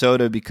in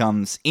Minnesota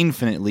becomes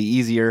infinitely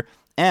easier.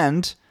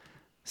 And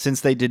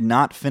since they did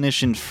not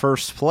finish in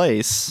first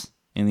place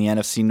in the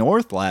NFC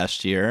North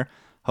last year,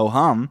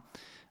 ho-hum,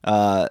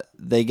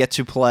 they get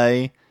to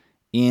play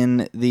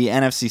in the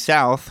NFC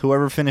South,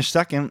 whoever finished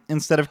second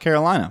instead of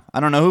Carolina.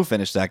 I don't know who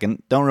finished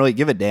second. Don't really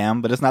give a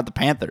damn, but it's not the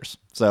Panthers.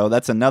 So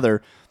that's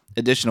another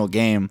additional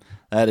game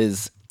that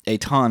is a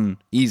ton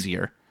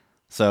easier.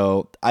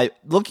 So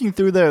looking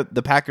through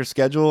the Packers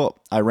schedule,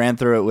 I ran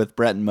through it with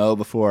Brett and Mo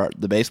before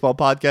the baseball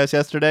podcast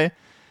yesterday.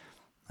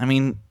 I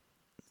mean,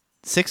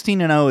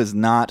 16-0 is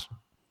not.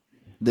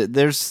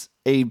 There's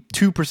a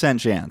 2%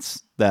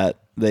 chance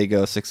that they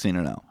go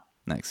 16-0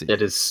 next season.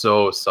 It is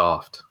so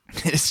soft.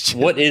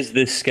 What is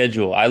this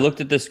schedule? I looked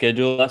at the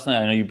schedule last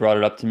night. I know you brought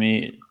it up to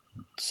me,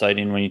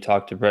 citing when you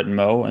talked to Brett and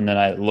Mo, and then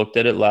I looked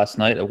at it last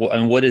night.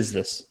 And what is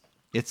this?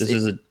 This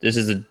is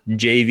a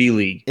JV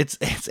league. It's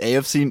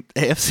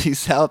AFC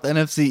South,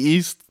 NFC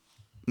East,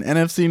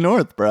 NFC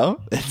North, bro.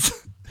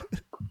 It's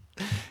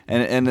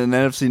and an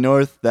NFC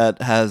North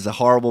that has a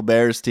horrible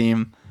Bears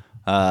team,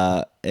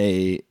 a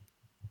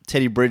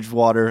Teddy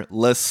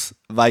Bridgewater-less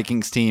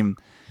Vikings team,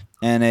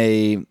 and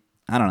a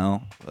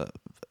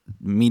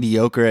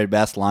mediocre at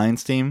best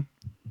Lions team.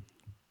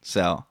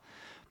 So,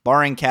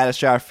 barring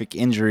catastrophic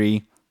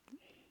injury,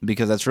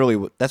 because that's really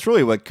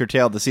what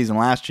curtailed the season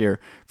last year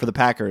for the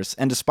Packers.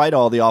 And despite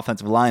all the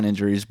offensive line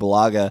injuries,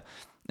 Bulaga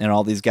and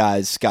all these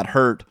guys got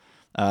hurt,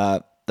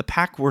 the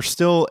Pack were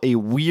still a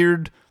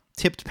weird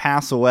tipped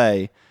pass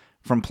away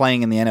from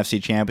playing in the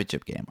NFC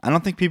Championship game. I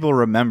don't think people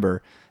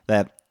remember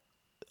that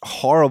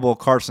horrible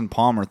Carson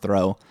Palmer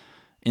throw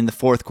in the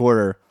fourth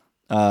quarter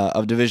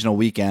of divisional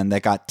weekend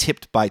that got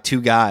tipped by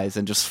 2 guys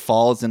and just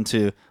falls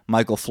into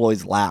Michael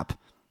Floyd's lap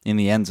in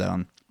the end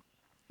zone.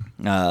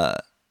 Yeah,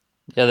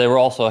 they were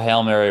also a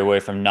Hail Mary away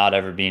from not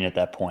ever being at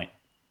that point.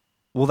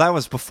 Well, that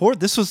was before.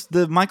 This was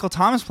the Michael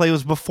Thomas play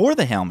was before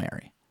the Hail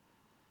Mary.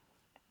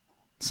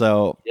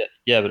 So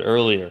Yeah, but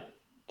earlier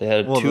they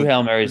had two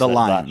Hail Marys. The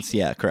Lions,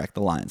 yeah, correct.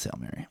 The Lions Hail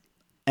Mary.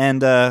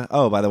 And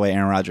by the way,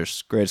 Aaron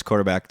Rodgers, greatest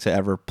quarterback to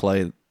ever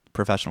play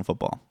professional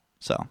football.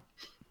 So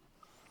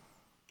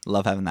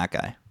love having that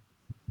guy.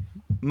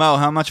 Mo,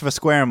 how much of a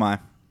square am I?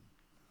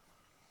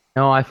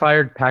 No, I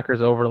fired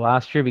Packers over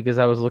last year because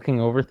I was looking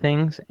over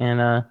things,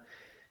 and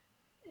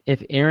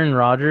if Aaron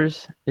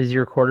Rodgers is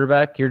your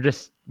quarterback, you're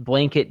just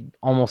blanket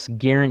almost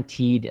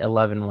guaranteed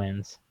 11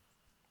 wins.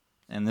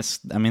 And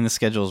the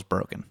schedule is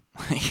broken.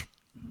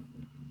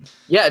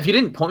 Yeah, if you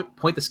didn't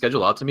point the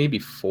schedule out to me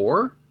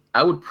before,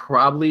 I would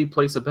probably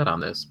place a bet on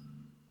this.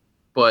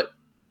 But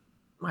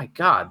my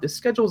God, this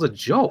schedule is a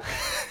joke.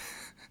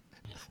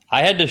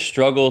 I had to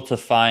struggle to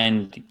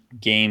find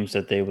games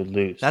that they would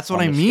lose. That's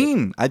what I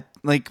mean. I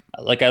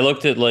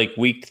looked at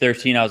week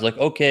 13. I was like,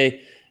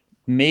 okay,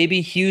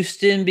 maybe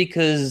Houston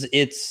because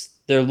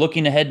they're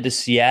looking ahead to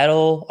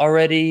Seattle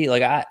already.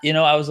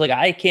 I was like,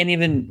 I can't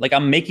even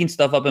I'm making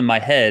stuff up in my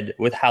head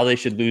with how they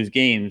should lose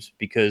games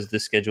because the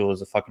schedule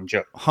is a fucking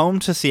joke. Home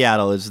to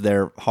Seattle is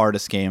their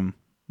hardest game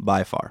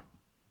by far.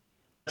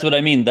 That's what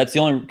I mean. That's the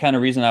only kind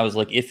of reason I was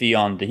iffy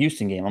on the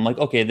Houston game. I'm like,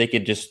 okay,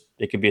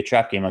 it could be a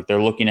trap game.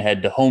 They're looking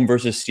ahead to home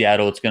versus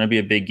Seattle. It's going to be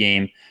a big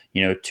game.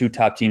 Two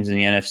top teams in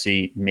the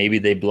NFC. Maybe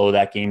they blow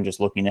that game just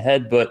looking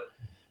ahead. But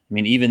I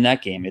mean, even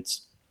that game,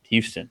 it's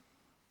Houston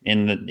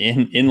in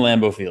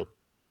Lambeau Field.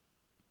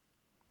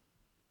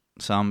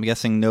 So I'm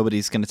guessing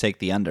nobody's going to take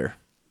the under.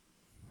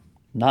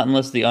 Not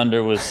unless the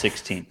under was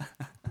 16.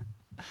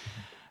 All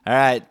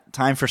right,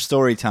 time for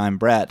story time.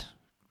 Brett,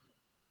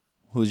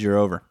 who's your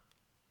over?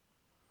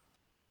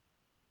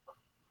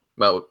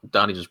 Well,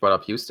 Donnie just brought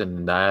up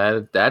Houston.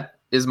 That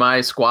is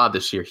my squad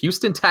this year.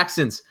 Houston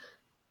Texans,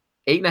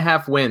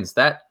 8.5 wins.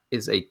 That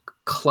is a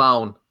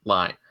clown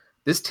line.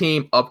 This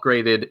team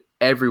upgraded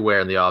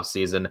everywhere in the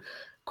offseason.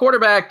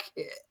 Quarterback,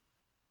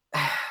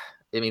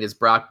 is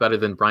Brock better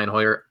than Brian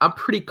Hoyer? I'm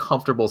pretty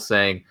comfortable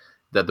saying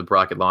that the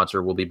rocket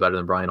launcher will be better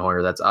than Brian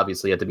Hoyer. That's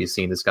obviously yet to be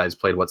seen. This guy's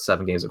played,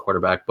 7 games at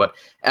quarterback. But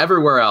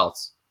everywhere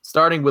else,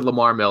 starting with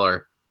Lamar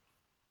Miller,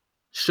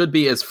 should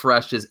be as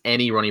fresh as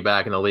any running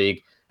back in the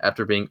league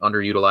after being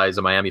underutilized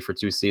in Miami for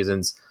 2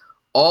 seasons.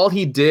 All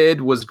he did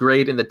was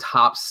grade in the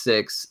top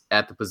 6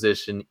 at the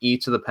position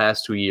each of the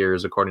past 2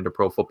 years, according to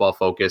Pro Football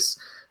Focus.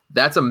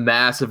 That's a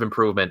massive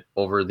improvement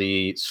over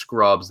the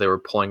scrubs they were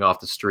pulling off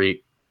the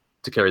street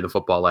to carry the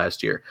football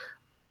last year.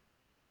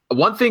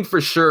 One thing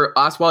for sure,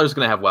 Osweiler's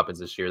going to have weapons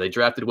this year. They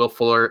drafted Will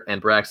Fuller and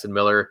Braxton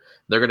Miller.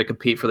 They're going to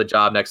compete for the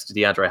job next to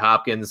DeAndre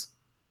Hopkins.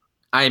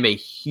 I am a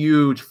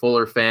huge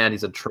Fuller fan.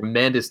 He's a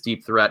tremendous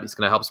deep threat. He's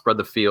going to help spread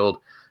the field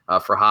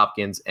for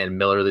Hopkins and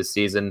Miller this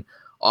season.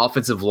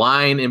 Offensive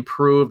line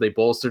improved. They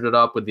bolstered it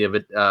up with the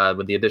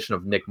addition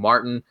of Nick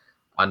Martin,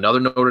 another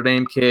Notre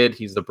Dame kid.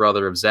 He's the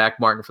brother of Zach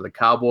Martin for the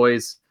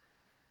Cowboys.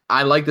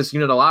 I like this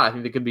unit a lot. I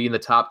think they could be in the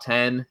top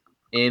 10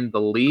 in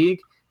the league.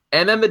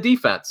 And then the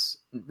defense.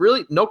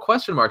 Really, no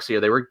question marks here.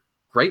 They were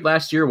great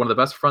last year, one of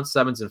the best front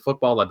sevens in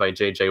football, led by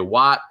J.J.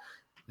 Watt.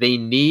 They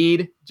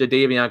need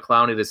Jadeveon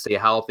Clowney to stay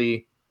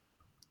healthy.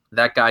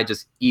 That guy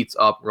just eats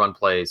up run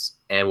plays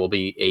and will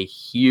be a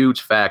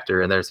huge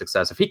factor in their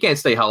success. If he can't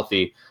stay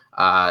healthy,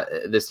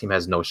 this team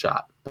has no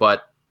shot.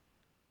 But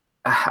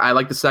I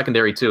like the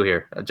secondary too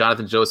here.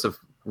 Jonathan Joseph,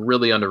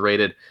 really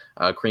underrated.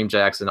 Kareem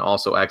Jackson,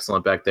 also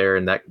excellent back there.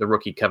 And the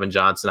rookie Kevin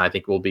Johnson, I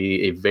think, will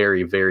be a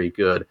very, very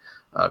good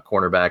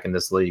cornerback in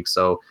this league.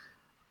 So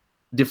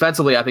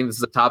defensively, I think this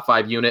is a top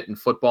 5 unit in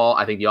football.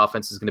 I think the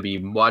offense is going to be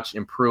much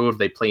improved.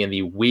 They play in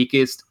the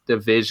weakest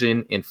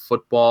division in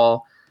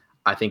football.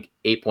 I think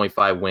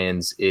 8.5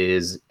 wins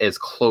is as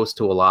close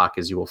to a lock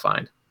as you will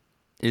find.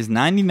 Is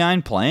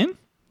 99 playing?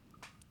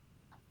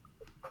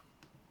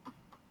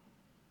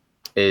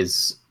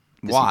 Is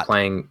he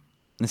playing?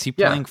 Is he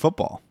playing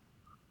football?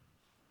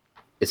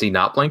 Is he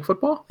not playing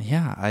football?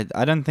 Yeah, I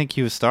didn't think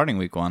he was starting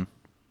week 1.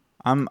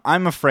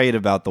 I'm afraid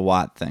about the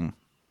Watt thing.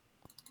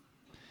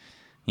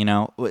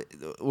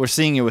 We're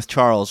seeing it with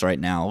Charles right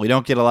now. We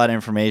don't get a lot of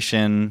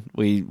information.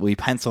 We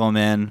pencil him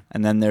in,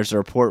 and then there's a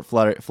report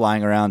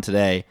flying around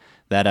today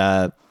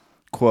that,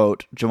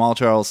 quote, Jamal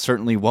Charles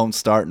certainly won't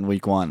start in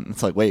week 1.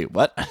 It's like, wait,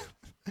 what?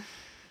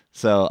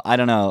 So, I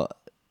don't know.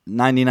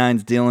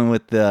 99's dealing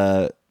with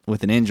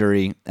an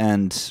injury,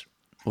 and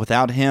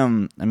without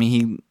him,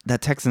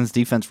 that Texans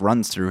defense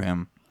runs through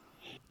him.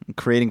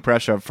 Creating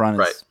pressure up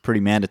front is pretty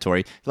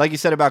mandatory. Like you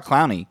said about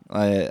Clowney,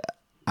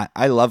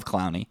 I love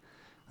Clowney.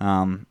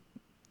 And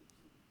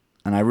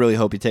I really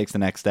hope he takes the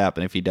next step.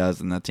 And if he does,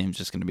 then that team's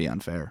just going to be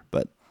unfair.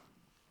 But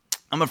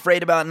I'm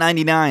afraid about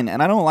 99,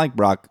 and I don't like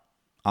Brock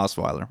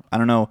Osweiler. I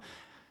don't know.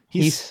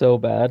 He's so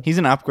bad. He's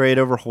an upgrade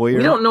over Hoyer.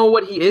 We don't know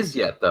what he is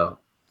yet, though.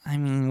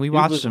 We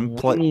watched him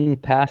play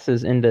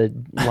passes into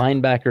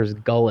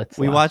linebackers' gullets.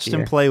 We watched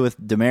him play with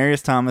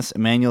Demaryius Thomas,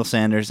 Emmanuel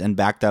Sanders, and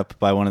backed up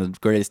by one of the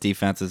greatest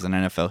defenses in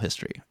NFL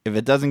history. If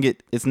it doesn't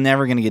it's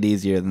never going to get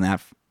easier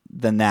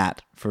than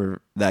that for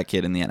that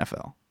kid in the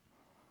NFL.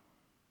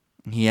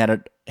 He had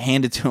it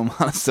handed to him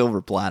on a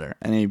silver platter,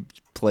 and he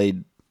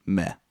played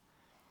meh.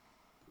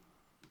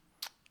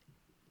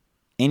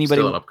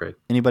 Still an upgrade.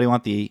 Anybody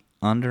want the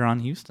under on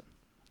Houston?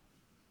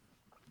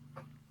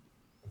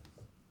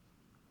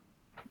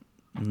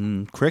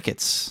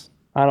 Crickets.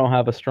 I don't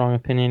have a strong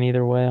opinion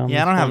either way on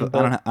Yeah, this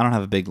I don't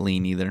have a big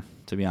lean either,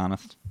 to be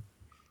honest.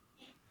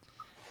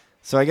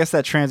 So I guess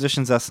that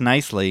transitions us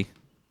nicely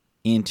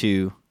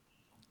into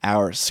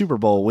our Super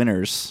Bowl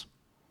winners.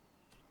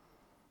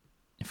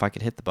 If I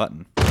could hit the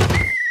button.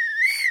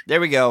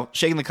 There we go.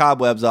 Shaking the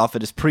cobwebs off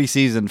it is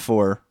preseason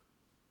for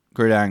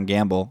Gridiron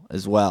Gamble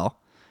as well.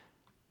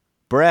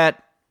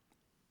 Brett,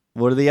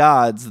 what are the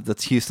odds that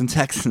the Houston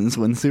Texans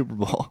win the Super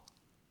Bowl?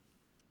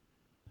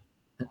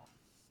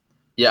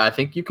 Yeah, I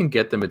think you can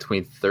get them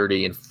between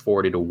 30 and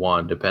 40 to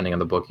 1, depending on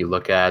the book you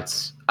look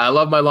at. I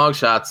love my long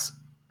shots,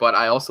 but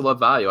I also love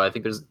value. I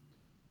think there's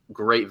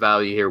great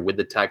value here with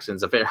the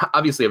Texans.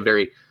 Obviously, a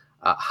very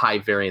high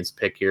variance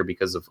pick here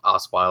because of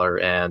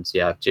Osweiler and,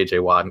 yeah, J.J.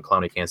 Watt and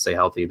Clowney can't stay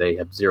healthy. They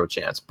have zero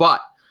chance.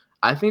 But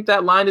I think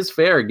that line is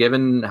fair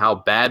given how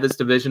bad this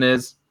division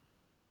is.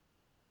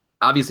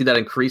 Obviously, that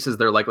increases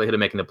their likelihood of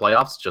making the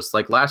playoffs, just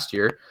like last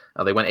year.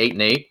 They went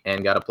 8-8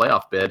 and got a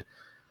playoff bid.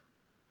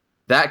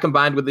 That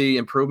combined with the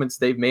improvements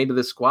they've made to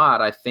the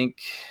squad, I think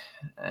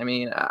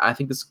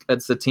this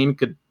it's a team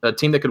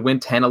that could win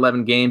 10,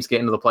 11 games, get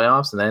into the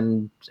playoffs, and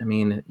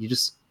then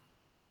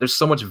there's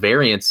so much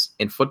variance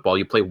in football.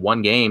 You play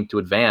one game to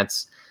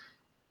advance,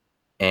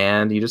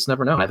 and you just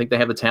never know. I think they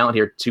have the talent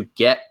here to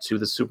get to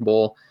the Super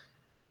Bowl.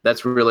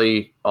 That's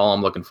really all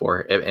I'm looking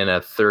for in a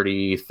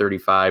 30,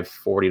 35,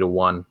 40 to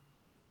 1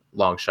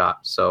 long shot.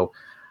 So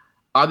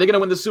are they going to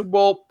win the Super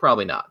Bowl?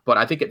 Probably not. But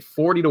I think at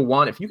 40 to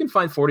 1, if you can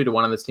find 40 to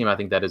 1 on this team, I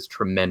think that is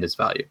tremendous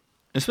value.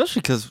 Especially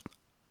because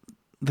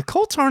the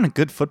Colts aren't a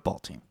good football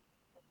team.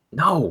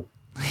 No.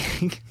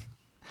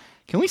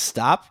 Can we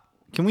stop?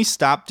 Can we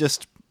stop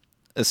just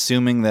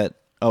assuming that,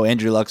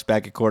 Andrew Luck's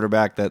back at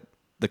quarterback, that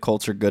the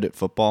Colts are good at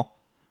football?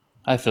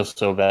 I feel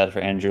so bad for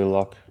Andrew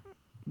Luck.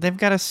 They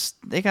got a 6.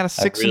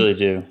 I really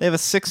do. They have a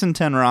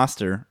 6-10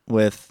 roster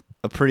with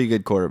a pretty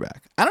good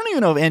quarterback. I don't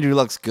even know if Andrew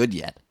Luck's good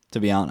yet, to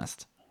be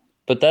honest.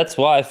 But that's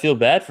why I feel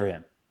bad for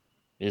him.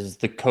 Is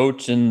the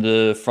coach and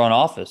the front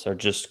office are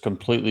just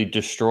completely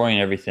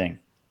destroying everything.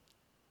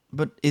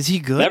 But is he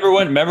good?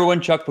 Remember when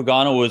Chuck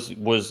Pagano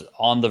was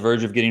on the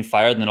verge of getting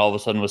fired, and then all of a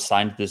sudden was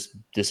signed to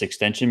this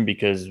extension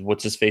because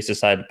what's his face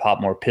decided to pop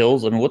more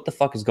pills? I mean, what the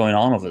fuck is going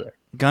on over there?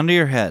 Gun to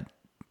your head.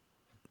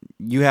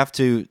 You have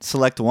to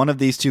select one of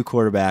these two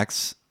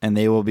quarterbacks, and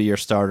they will be your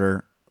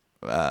starter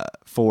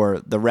for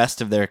the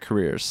rest of their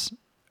careers.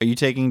 Are you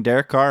taking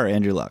Derek Carr or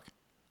Andrew Luck?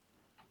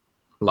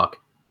 Luck.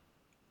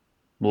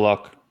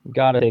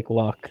 Gotta take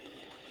Luck.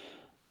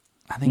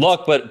 I think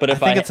Luck, but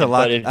if I think it's a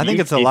lot. I think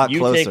it's a lot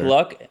closer. If you take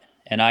Luck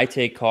and I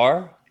take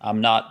Carr,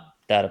 I'm not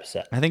that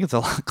upset. I think it's a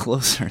lot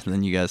closer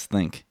than you guys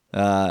think.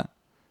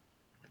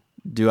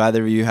 Do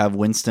either of you have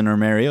Winston or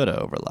Mariota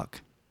over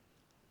Luck?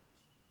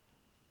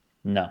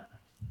 No.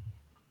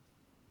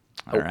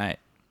 All right.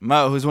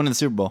 Mo, who's winning the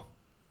Super Bowl?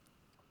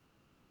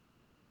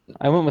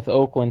 I went with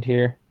Oakland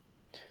here.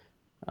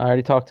 I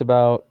already talked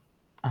about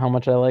how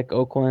much I like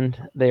Oakland.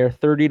 They are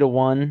 30 to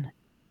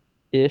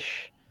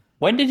 1-ish.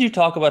 When did you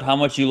talk about how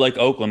much you like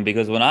Oakland?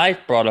 Because when I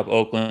brought up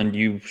Oakland,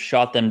 you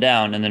shot them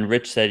down, and then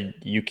Rich said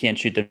you can't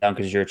shoot them down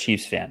because you're a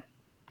Chiefs fan.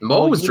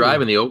 Mo was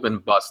driving the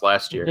Oakland bus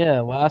last year.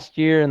 Yeah, last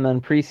year and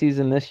then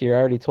preseason this year. I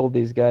already told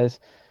these guys.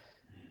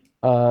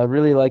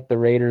 Really like the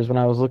Raiders. When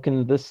I was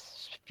looking,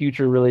 this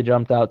future really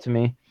jumped out to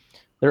me.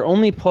 They're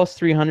only plus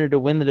 300 to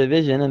win the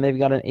division, and they've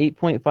got an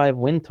 8.5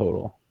 win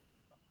total.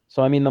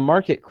 So, I mean, the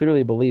market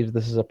clearly believes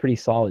this is a pretty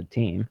solid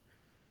team.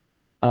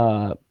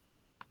 I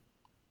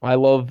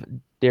love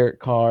Derek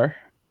Carr.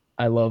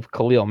 I love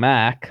Khalil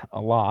Mack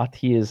a lot.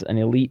 He is an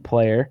elite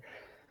player.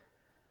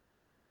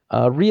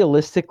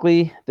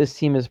 Realistically, this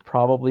team is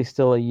probably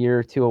still a year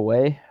or two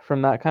away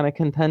from that kind of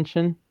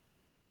contention.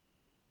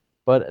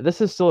 But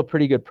this is still a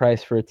pretty good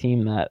price for a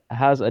team that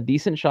has a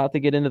decent shot to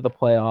get into the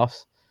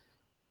playoffs.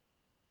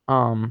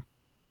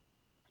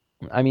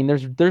 I mean,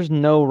 there's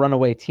no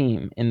runaway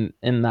team in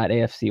that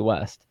AFC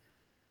West.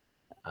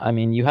 I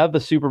mean, you have the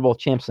Super Bowl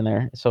champs in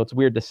there, so it's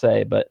weird to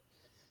say, but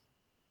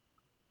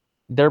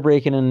they're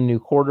breaking in a new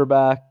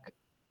quarterback.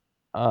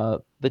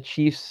 The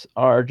Chiefs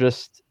are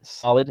just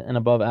solid and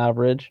above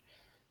average.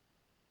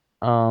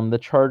 The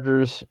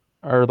Chargers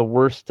are the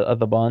worst of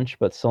the bunch,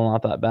 but still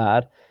not that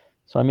bad.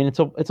 So I mean,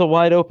 it's a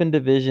wide open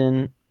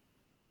division,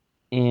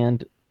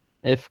 and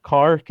if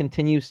Carr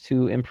continues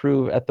to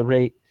improve at the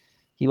rate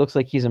he looks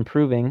like he's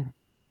improving,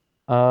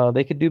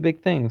 they could do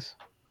big things.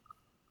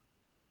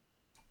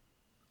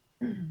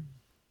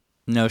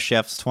 No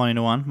Chefs 20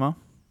 to 1, Mo?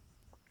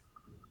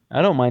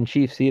 I don't mind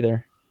Chiefs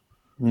either.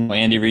 No,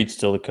 Andy Reid's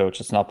still the coach.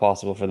 It's not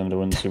possible for them to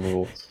win the Super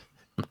Bowl.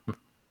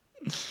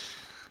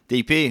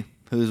 DP,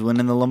 who's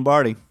winning the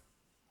Lombardi?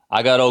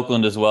 I got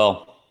Oakland as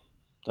well.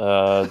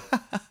 I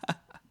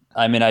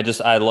mean, I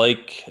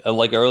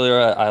like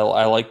earlier.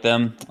 I like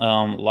them. A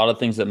lot of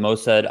things that Mo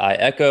said, I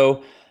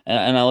echo.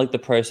 and I like the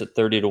price at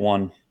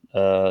 30-1.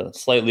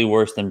 Slightly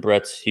worse than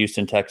Brett's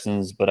Houston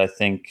Texans, but I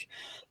think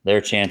their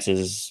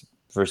chances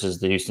versus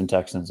the Houston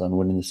Texans on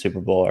winning the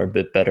Super Bowl are a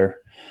bit better.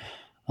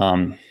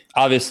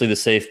 Obviously, the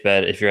safe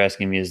bet, if you're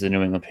asking me, is the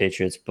New England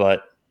Patriots,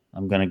 but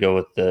I'm going to go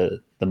with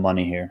the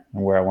money here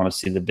and where I want to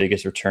see the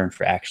biggest return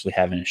for actually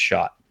having a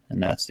shot,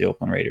 and that's the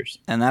Oakland Raiders.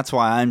 And that's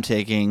why I'm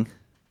taking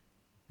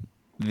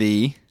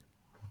the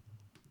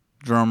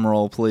drum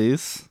roll,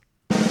 please.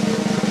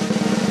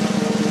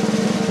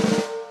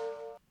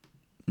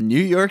 New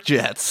York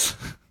Jets.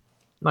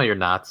 No, you're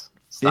not.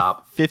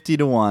 Stop.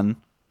 50-1.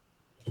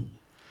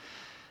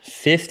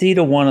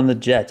 50-1 on the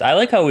Jets. I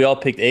like how we all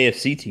picked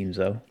AFC teams,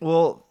 though.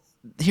 Well,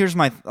 here's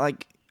my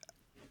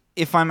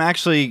if I'm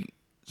actually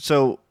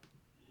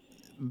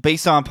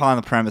based upon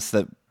the premise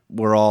that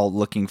we're all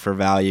looking for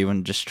value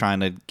and just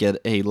trying to get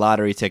a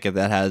lottery ticket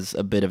that has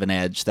a bit of an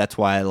edge. That's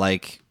why I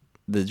like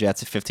the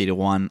Jets at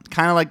 50-1.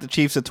 Kind of like the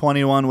Chiefs at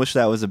 21. Wish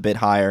that was a bit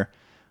higher.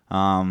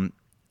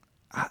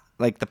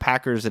 Like the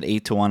Packers at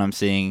 8-1. I'm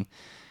seeing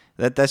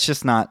that's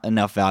just not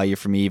enough value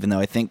for me, even though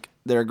I think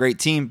they're a great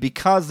team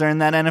because they're in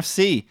that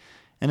NFC.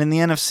 And in the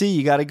NFC,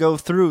 you got to go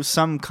through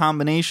some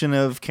combination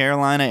of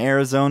Carolina,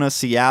 Arizona,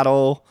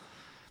 Seattle.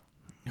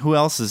 Who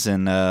else is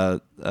in?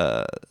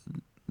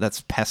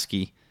 That's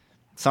pesky.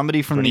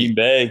 Somebody from Green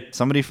Bay.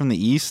 Somebody from the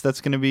East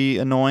that's going to be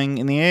annoying.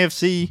 In the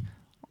AFC,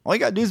 all you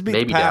got to do is beat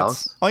the Pats.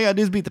 Dallas. All you got to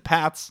do is beat the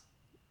Pats.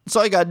 That's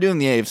all you got to do in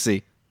the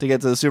AFC to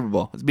get to the Super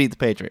Bowl. Is beat the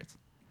Patriots.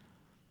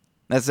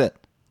 That's it.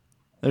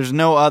 There's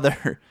no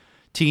other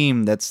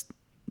team that's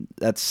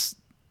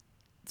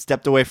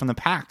stepped away from the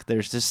pack.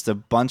 There's just a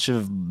bunch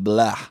of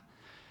blah.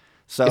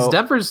 So Is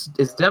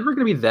Denver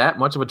going to be that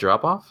much of a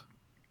drop off?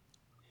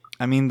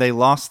 I mean, they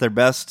lost their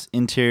best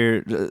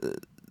interior.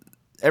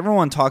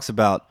 Everyone talks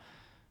about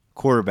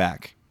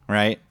quarterback,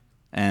 right?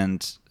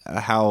 And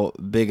how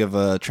big of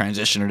a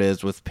transition it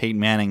is with Peyton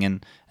Manning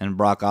and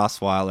Brock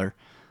Osweiler.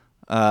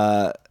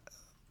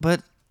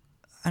 But,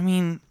 I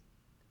mean,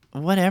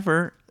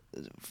 whatever.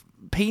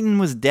 Peyton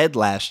was dead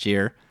last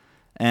year,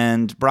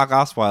 and Brock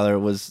Osweiler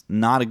was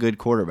not a good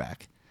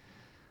quarterback.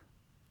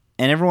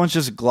 And everyone's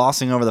just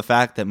glossing over the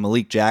fact that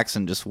Malik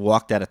Jackson just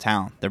walked out of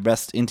town. Their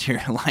best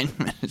interior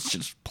lineman is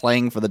just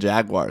playing for the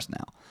Jaguars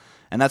now.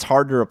 And that's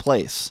hard to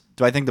replace.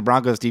 Do I think the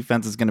Broncos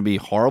defense is going to be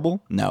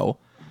horrible? No.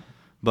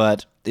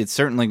 But it's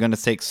certainly going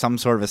to take some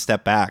sort of a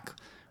step back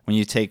when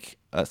you take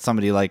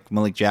somebody like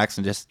Malik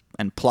Jackson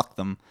and pluck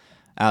them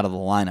out of the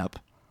lineup.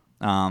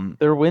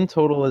 Their win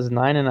total is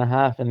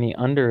 9.5, and the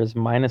under is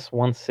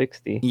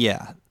 -160.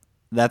 Yeah,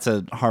 that's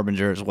a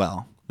harbinger as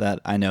well that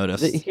I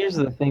noticed. Here's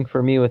the thing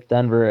for me with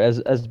Denver.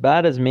 As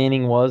bad as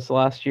Manning was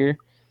last year,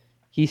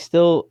 he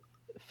still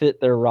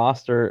fit their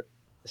roster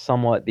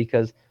somewhat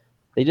because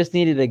they just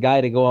needed a guy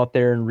to go out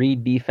there and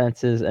read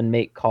defenses and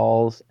make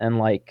calls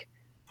and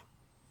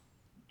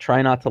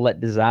try not to let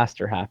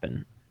disaster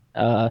happen.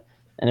 And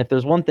if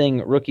there's one thing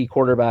rookie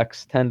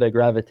quarterbacks tend to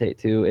gravitate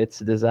to, it's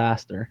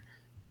disaster.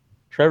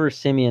 Trevor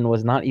Siemian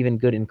was not even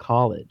good in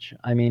college.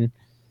 I mean,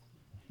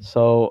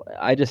 so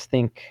I just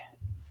think,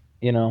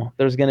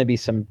 there's going to be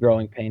some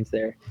growing pains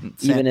there,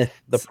 even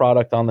if the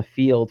product on the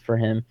field for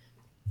him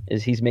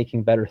is he's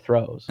making better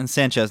throws. And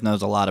Sanchez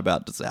knows a lot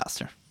about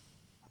disaster.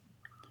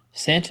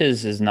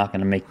 Sanchez is not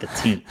going to make the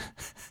team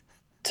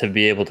to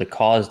be able to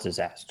cause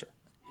disaster.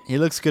 He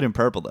looks good in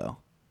purple, though.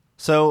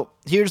 So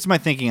here's my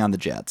thinking on the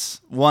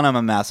Jets. 1, I'm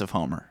a massive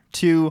homer.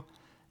 2,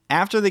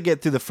 after they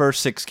get through the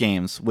first 6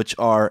 games, which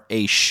are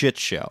a shit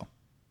show,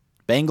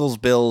 Bengals,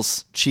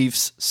 Bills,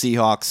 Chiefs,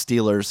 Seahawks,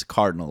 Steelers,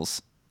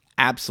 Cardinals,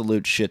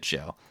 absolute shit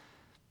show.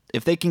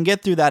 If they can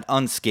get through that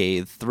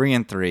unscathed,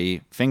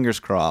 3-3, fingers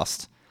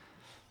crossed,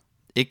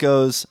 it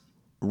goes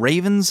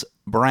Ravens,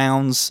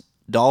 Browns,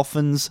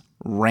 Dolphins,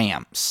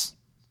 Rams.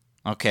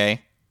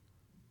 Okay?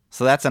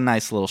 So that's a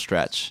nice little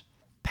stretch.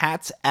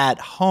 Pats at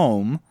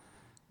home,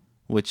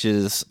 which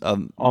is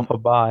off a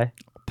bye.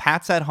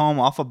 Pats at home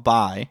off a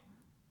bye.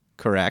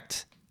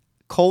 Correct.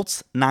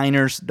 Colts,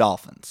 Niners,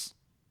 Dolphins.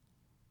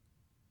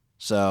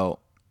 So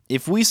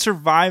if we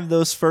survive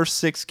those first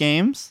 6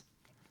 games,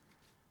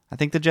 I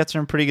think the Jets are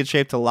in pretty good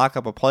shape to lock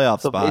up a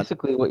playoff spot. So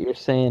basically what you're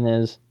saying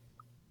is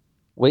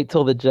wait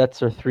till the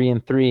Jets are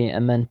 3-3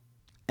 and then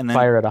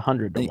fire at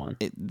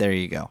 100-1. There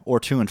you go. Or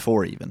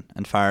 2-4 even,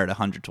 and fire at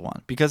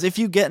 100-1. Because if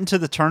you get into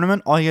the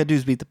tournament, all you gotta do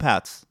is beat the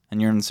Pats,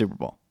 and you're in the Super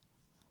Bowl.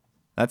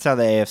 That's how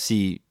the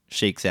AFC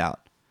shakes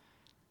out.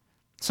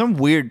 Some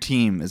weird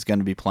team is going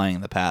to be playing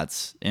the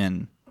Pats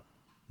in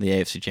the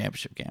AFC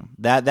Championship game.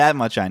 That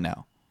much I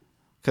know.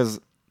 Because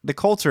the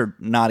Colts are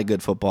not a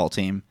good football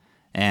team,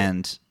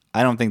 and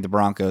I don't think the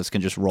Broncos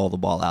can just roll the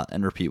ball out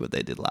and repeat what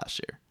they did last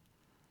year.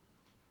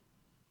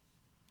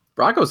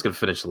 Broncos could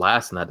finish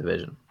last in that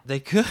division. They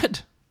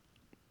could.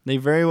 They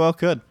very well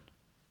could.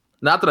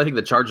 Not that I think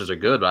the Chargers are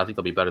good, but I think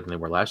they'll be better than they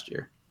were last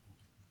year.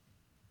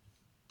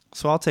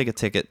 So I'll take a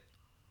ticket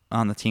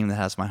on the team that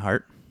has my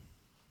heart.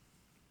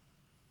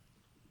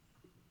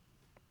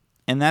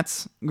 And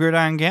that's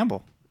Gridiron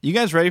Gamble. You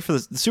guys ready for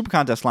the Super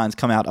Contest lines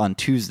come out on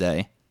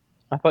Tuesday?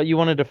 I thought you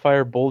wanted to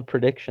fire bold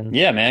predictions.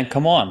 Yeah, man.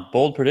 Come on.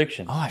 Bold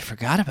prediction. Oh, I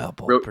forgot about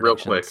bold Real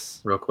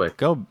predictions. quick.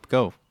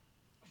 Go.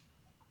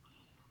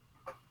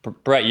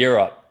 Brett, you're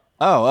up.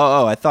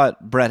 Oh! I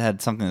thought Brett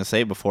had something to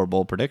say before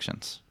bold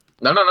predictions.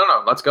 No.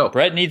 Let's go.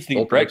 Brett needs to.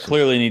 Bold Brett predictions.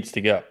 clearly needs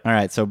to go. All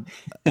right, so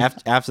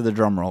after the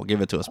drum roll,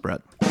 give it to us,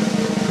 Brett.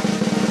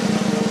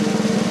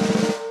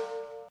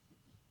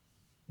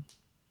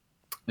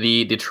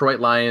 The Detroit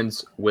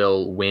Lions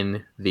will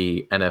win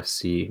the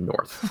NFC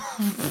North.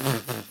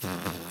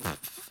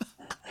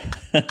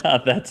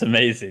 That's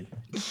amazing.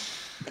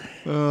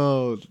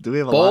 Oh, do we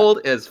have a Bold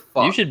lot? as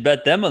fuck. You should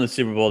bet them on the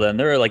Super Bowl. Then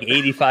they're like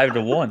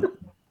 85-1.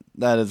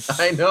 That is.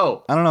 I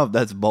know. I don't know if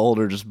that's bold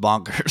or just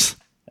bonkers.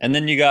 And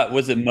then you got,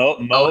 was it Mo?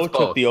 Mo it's took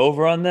both. the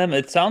over on them.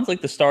 It sounds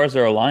like the stars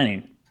are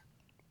aligning.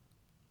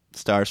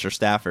 Stars for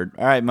Stafford.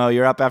 All right, Mo,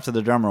 you're up after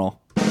the drum roll.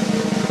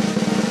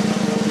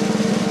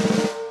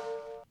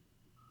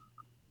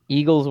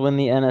 Eagles win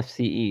the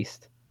NFC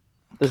East.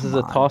 This is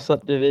a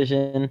toss-up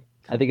division.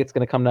 I think it's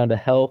going to come down to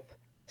health,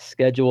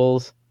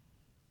 schedules,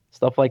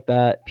 stuff like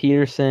that.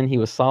 Peterson, he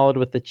was solid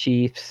with the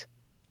Chiefs.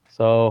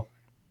 So,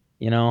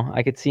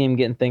 I could see him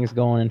getting things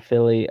going in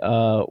Philly.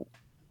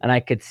 And I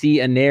could see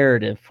a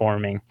narrative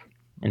forming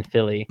in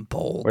Philly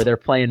Bold. where they're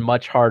playing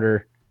much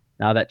harder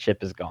now that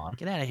Chip is gone.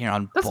 Get out of here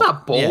on That's bold.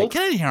 not bold. Yeah,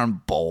 get out of here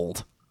on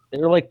bold.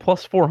 They're like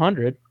plus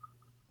 400.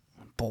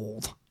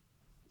 Bold.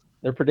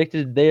 They're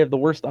predicted they have the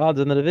worst odds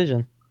in the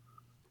division.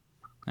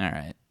 All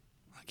right.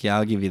 Yeah,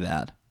 I'll give you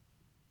that.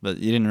 But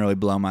you didn't really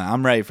blow my...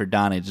 I'm ready for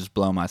Donnie to just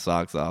blow my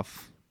socks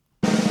off.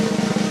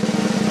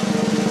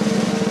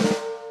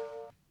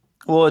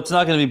 Well, it's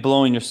not going to be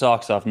blowing your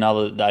socks off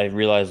now that I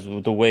realize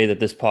the way that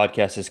this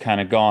podcast has kind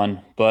of gone.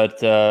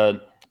 But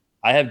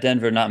I have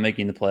Denver not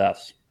making the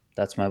playoffs.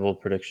 That's my bold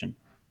prediction.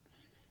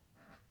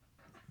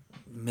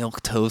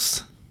 Milk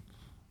toast.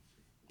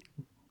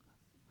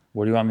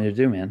 What do you want me to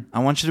do, man? I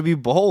want you to be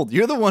bold.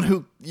 You're the one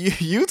who...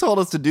 You told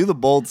us to do the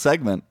bold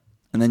segment.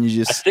 And then you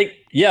just...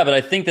 But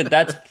I think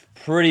that's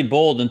pretty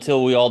bold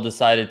until we all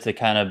decided to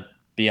kind of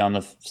be on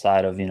the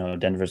side of,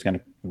 Denver's going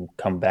to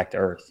come back to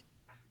earth.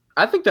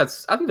 I think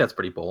that's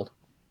pretty bold.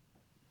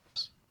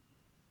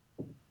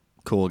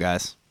 Cool,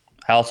 guys.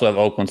 I also have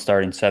Oakland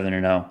starting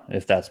 7-0,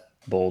 if that's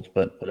bold,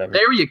 but whatever.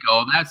 There you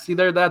go.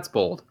 That's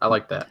bold. I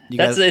like that.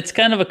 It's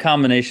kind of a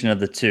combination of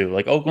the two.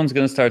 Like Oakland's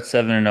going to start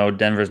 7-0.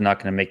 Denver's not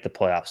going to make the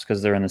playoffs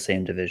because they're in the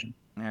same division.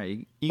 All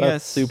right, you That's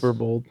guys... super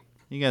bold.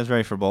 You guys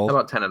ready for bold? How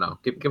about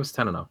 10-0? Give us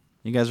 10-0.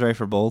 You guys ready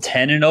for bold?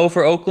 10-0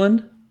 for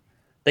Oakland?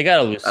 They got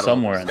to lose I don't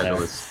somewhere know in what there.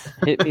 the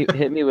schedule is.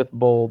 Hit me with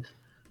bold.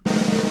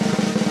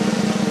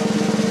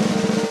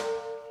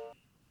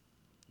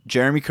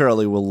 Jeremy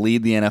Curley will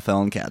lead the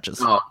NFL in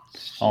catches.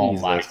 Oh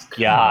my Jesus,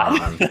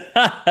 God.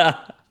 come on.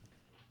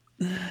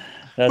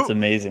 That's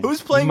amazing. Who's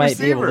You playing might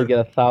be able receiver? to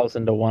get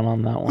 1,000 to 1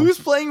 on that one. Who's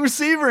playing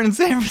receiver in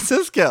San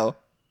Francisco?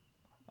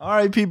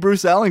 R.I.P.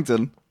 Bruce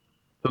Ellington.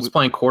 Who's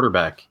playing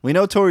quarterback? We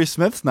know Torrey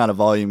Smith's not a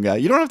volume guy.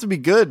 You don't have to be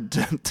good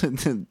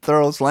to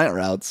throw slant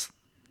routes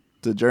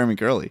to Jeremy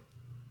Curley.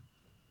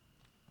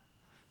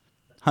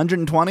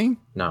 120?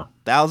 No.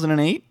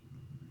 1,008?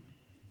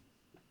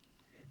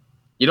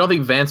 You don't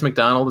think Vance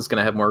McDonald is going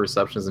to have more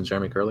receptions than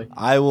Jeremy Curley?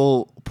 I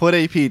will put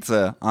a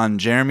pizza on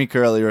Jeremy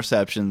Curley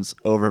receptions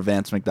over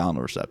Vance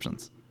McDonald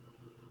receptions.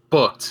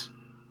 Booked.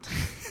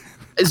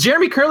 Is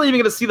Jeremy Curley even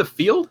going to see the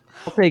field?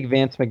 I'll take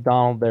Vance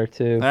McDonald there,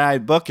 too. All right,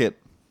 book it.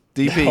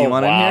 DP, Oh, you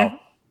want in here?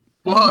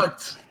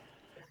 What?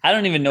 I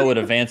don't even know what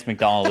a Vance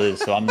McDonald is,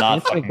 so I'm not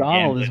Vance fucking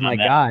McDonald is gambling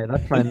my on that. guy.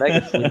 That's my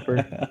mega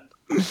sleeper.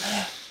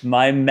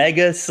 My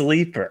mega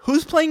sleeper.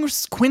 Who's playing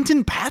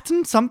Quinton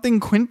Patton? Something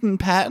Quinton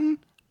Patton?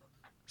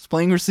 Is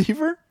playing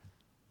receiver?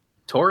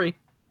 Torrey.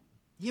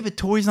 Yeah, but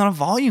Torrey's not a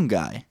volume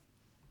guy.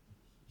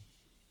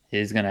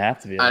 He's going to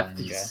have to be a I line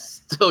think guy.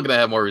 he's still going to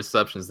have more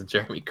receptions than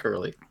Jeremy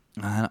Curley.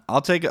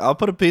 I'll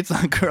put a pizza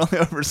on Curley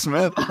over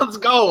Smith. Let's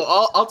go.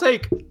 I'll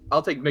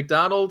take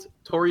McDonald,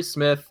 Torrey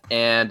Smith,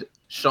 and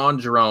Sean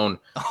Jerome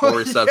more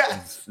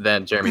receptions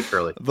than Jeremy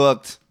Curley.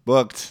 Booked.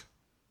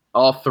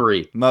 All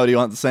three. Mo, do you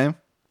want the same?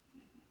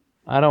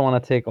 I don't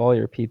want to take all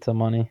your pizza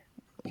money.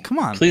 Come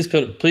on.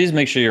 Please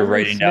make sure you're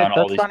writing down all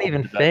That's these. not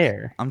even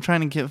fair. I'm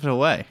trying to give it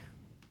away.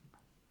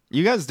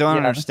 You guys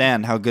don't Yeah.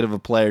 understand how good of a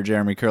player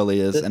Jeremy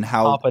Curley is and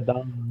how Papa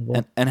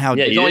Don. and how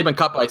Yeah, He's you only didn't-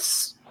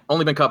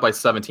 been cut by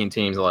 17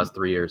 teams the last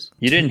 3 years.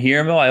 You didn't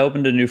hear him? I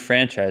opened a new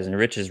franchise and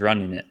Rich is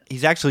running it.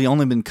 he's actually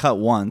only been cut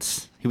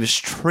once. He was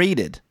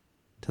traded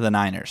to the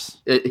Niners.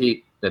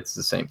 It's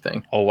the same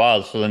thing. Oh,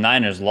 wow. So the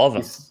Niners love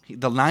him.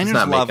 The Niners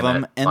not love making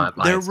him, that and Lions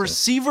their team.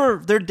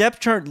 receiver, their depth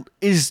chart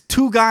is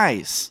two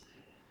guys.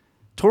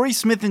 Torrey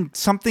Smith and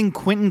something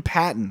Quinton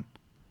Patton.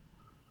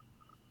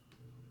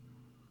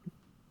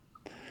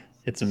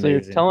 It's So amazing.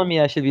 you're telling me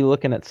I should be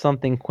looking at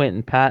something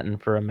Quentin Patton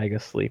for a mega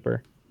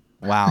sleeper?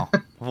 Wow.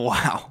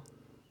 Wow.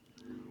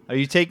 Are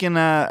you taking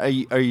are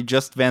you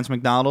just Vance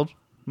McDonald,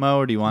 Mo,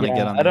 or do you want to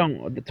get on I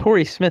don't.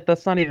 Torrey Smith.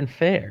 That's not even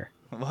fair.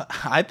 Well,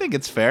 I think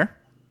it's fair.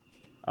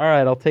 All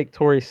right, I'll take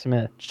Torrey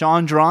Smith.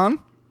 Sean Drawn?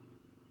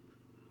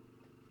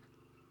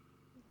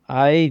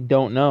 I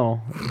don't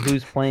know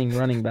who's playing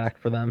running back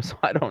for them, so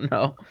I don't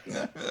know.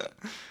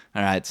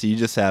 All right, so you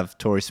just have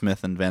Torrey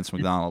Smith and Vance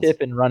McDonald.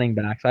 Tip and running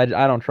backs. I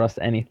don't trust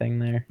anything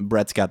there.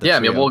 Brett's got the Yeah, I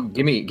trio. mean, well,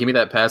 give me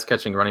that pass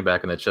catching running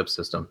back in the chip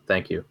system.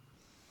 Thank you.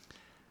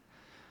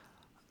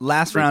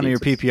 Last Three round of your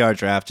pizzas. PPR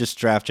draft, just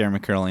draft Jeremy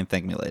Curley and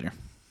thank me later.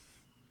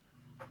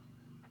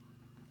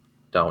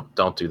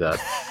 Don't do that.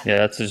 Yeah,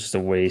 that's just a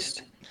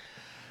waste.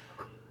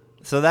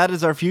 So that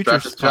is our future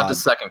Draft a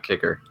second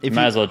kicker. You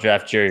might as well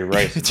draft Jerry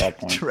Rice at that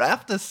point.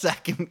 Draft a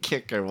second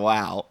kicker.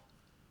 Wow.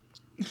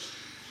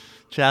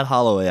 Chad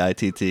Holloway,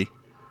 ITT.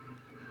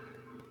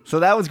 So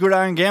that was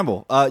Gridiron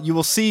Gamble. You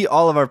will see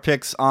all of our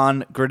picks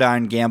on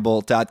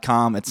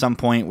gridirongamble.com at some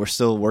point. We're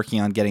still working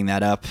on getting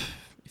that up.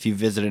 If you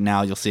visit it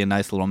now, you'll see a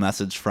nice little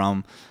message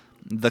from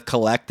the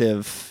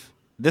collective.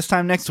 This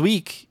time next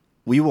week,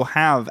 we will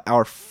have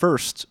our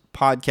first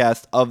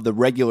podcast of the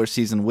regular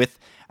season with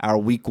our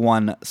week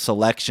 1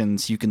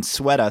 selections. You can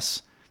sweat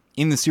us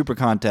in the Super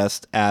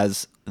Contest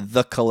as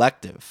the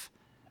collective.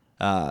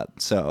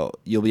 So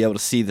you'll be able to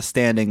see the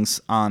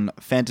standings on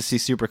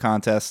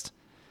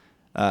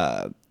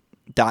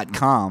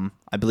fantasysupercontest.com.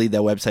 I believe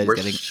that website is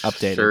getting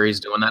updated. Sure he's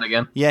doing that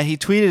again? Yeah, he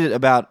tweeted it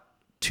about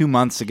 2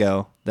 months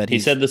ago that He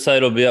said the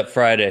site will be up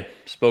Friday.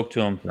 Spoke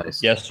to him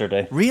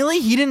yesterday.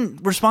 Really? He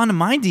didn't respond to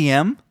my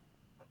DM?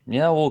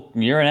 Yeah, well,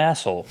 you're an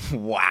asshole.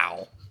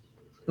 Wow.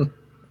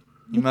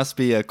 You must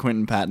be a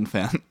Quentin Patton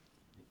fan.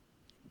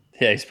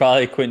 Yeah, he's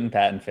probably a Quentin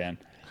Patton fan.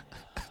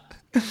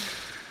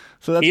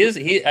 So that's, He is.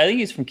 I think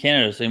he's from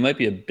Canada, so he might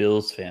be a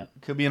Bills fan,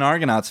 could be an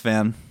Argonauts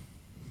fan.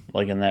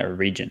 like in that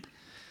region.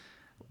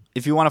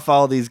 If you want to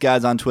follow these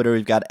guys on Twitter,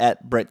 we've got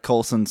at Brett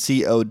Colson,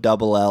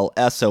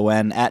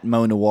 COLLSON, at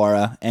Mo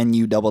Nuwara,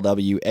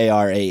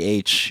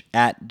 NUWWARAH,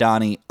 at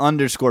Donnie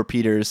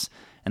 _Peters,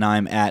 and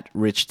I'm at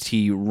Rich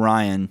T.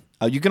 Ryan.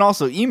 You can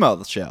also email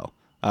the show.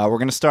 We're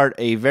going to start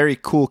a very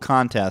cool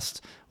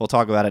contest. We'll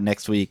talk about it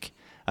next week.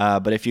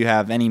 But if you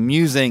have any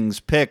musings,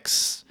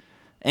 picks,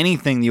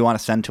 anything you want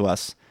to send to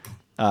us,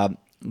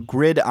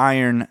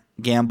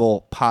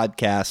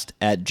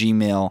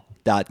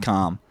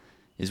 gridirongamblepodcast@gmail.com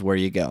is where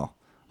you go.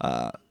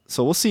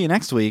 So we'll see you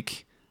next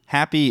week.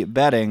 Happy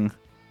betting.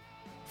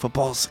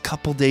 Football's a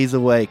couple days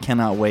away.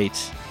 Cannot wait.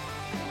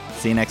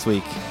 See you next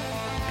week.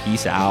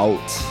 Peace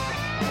out.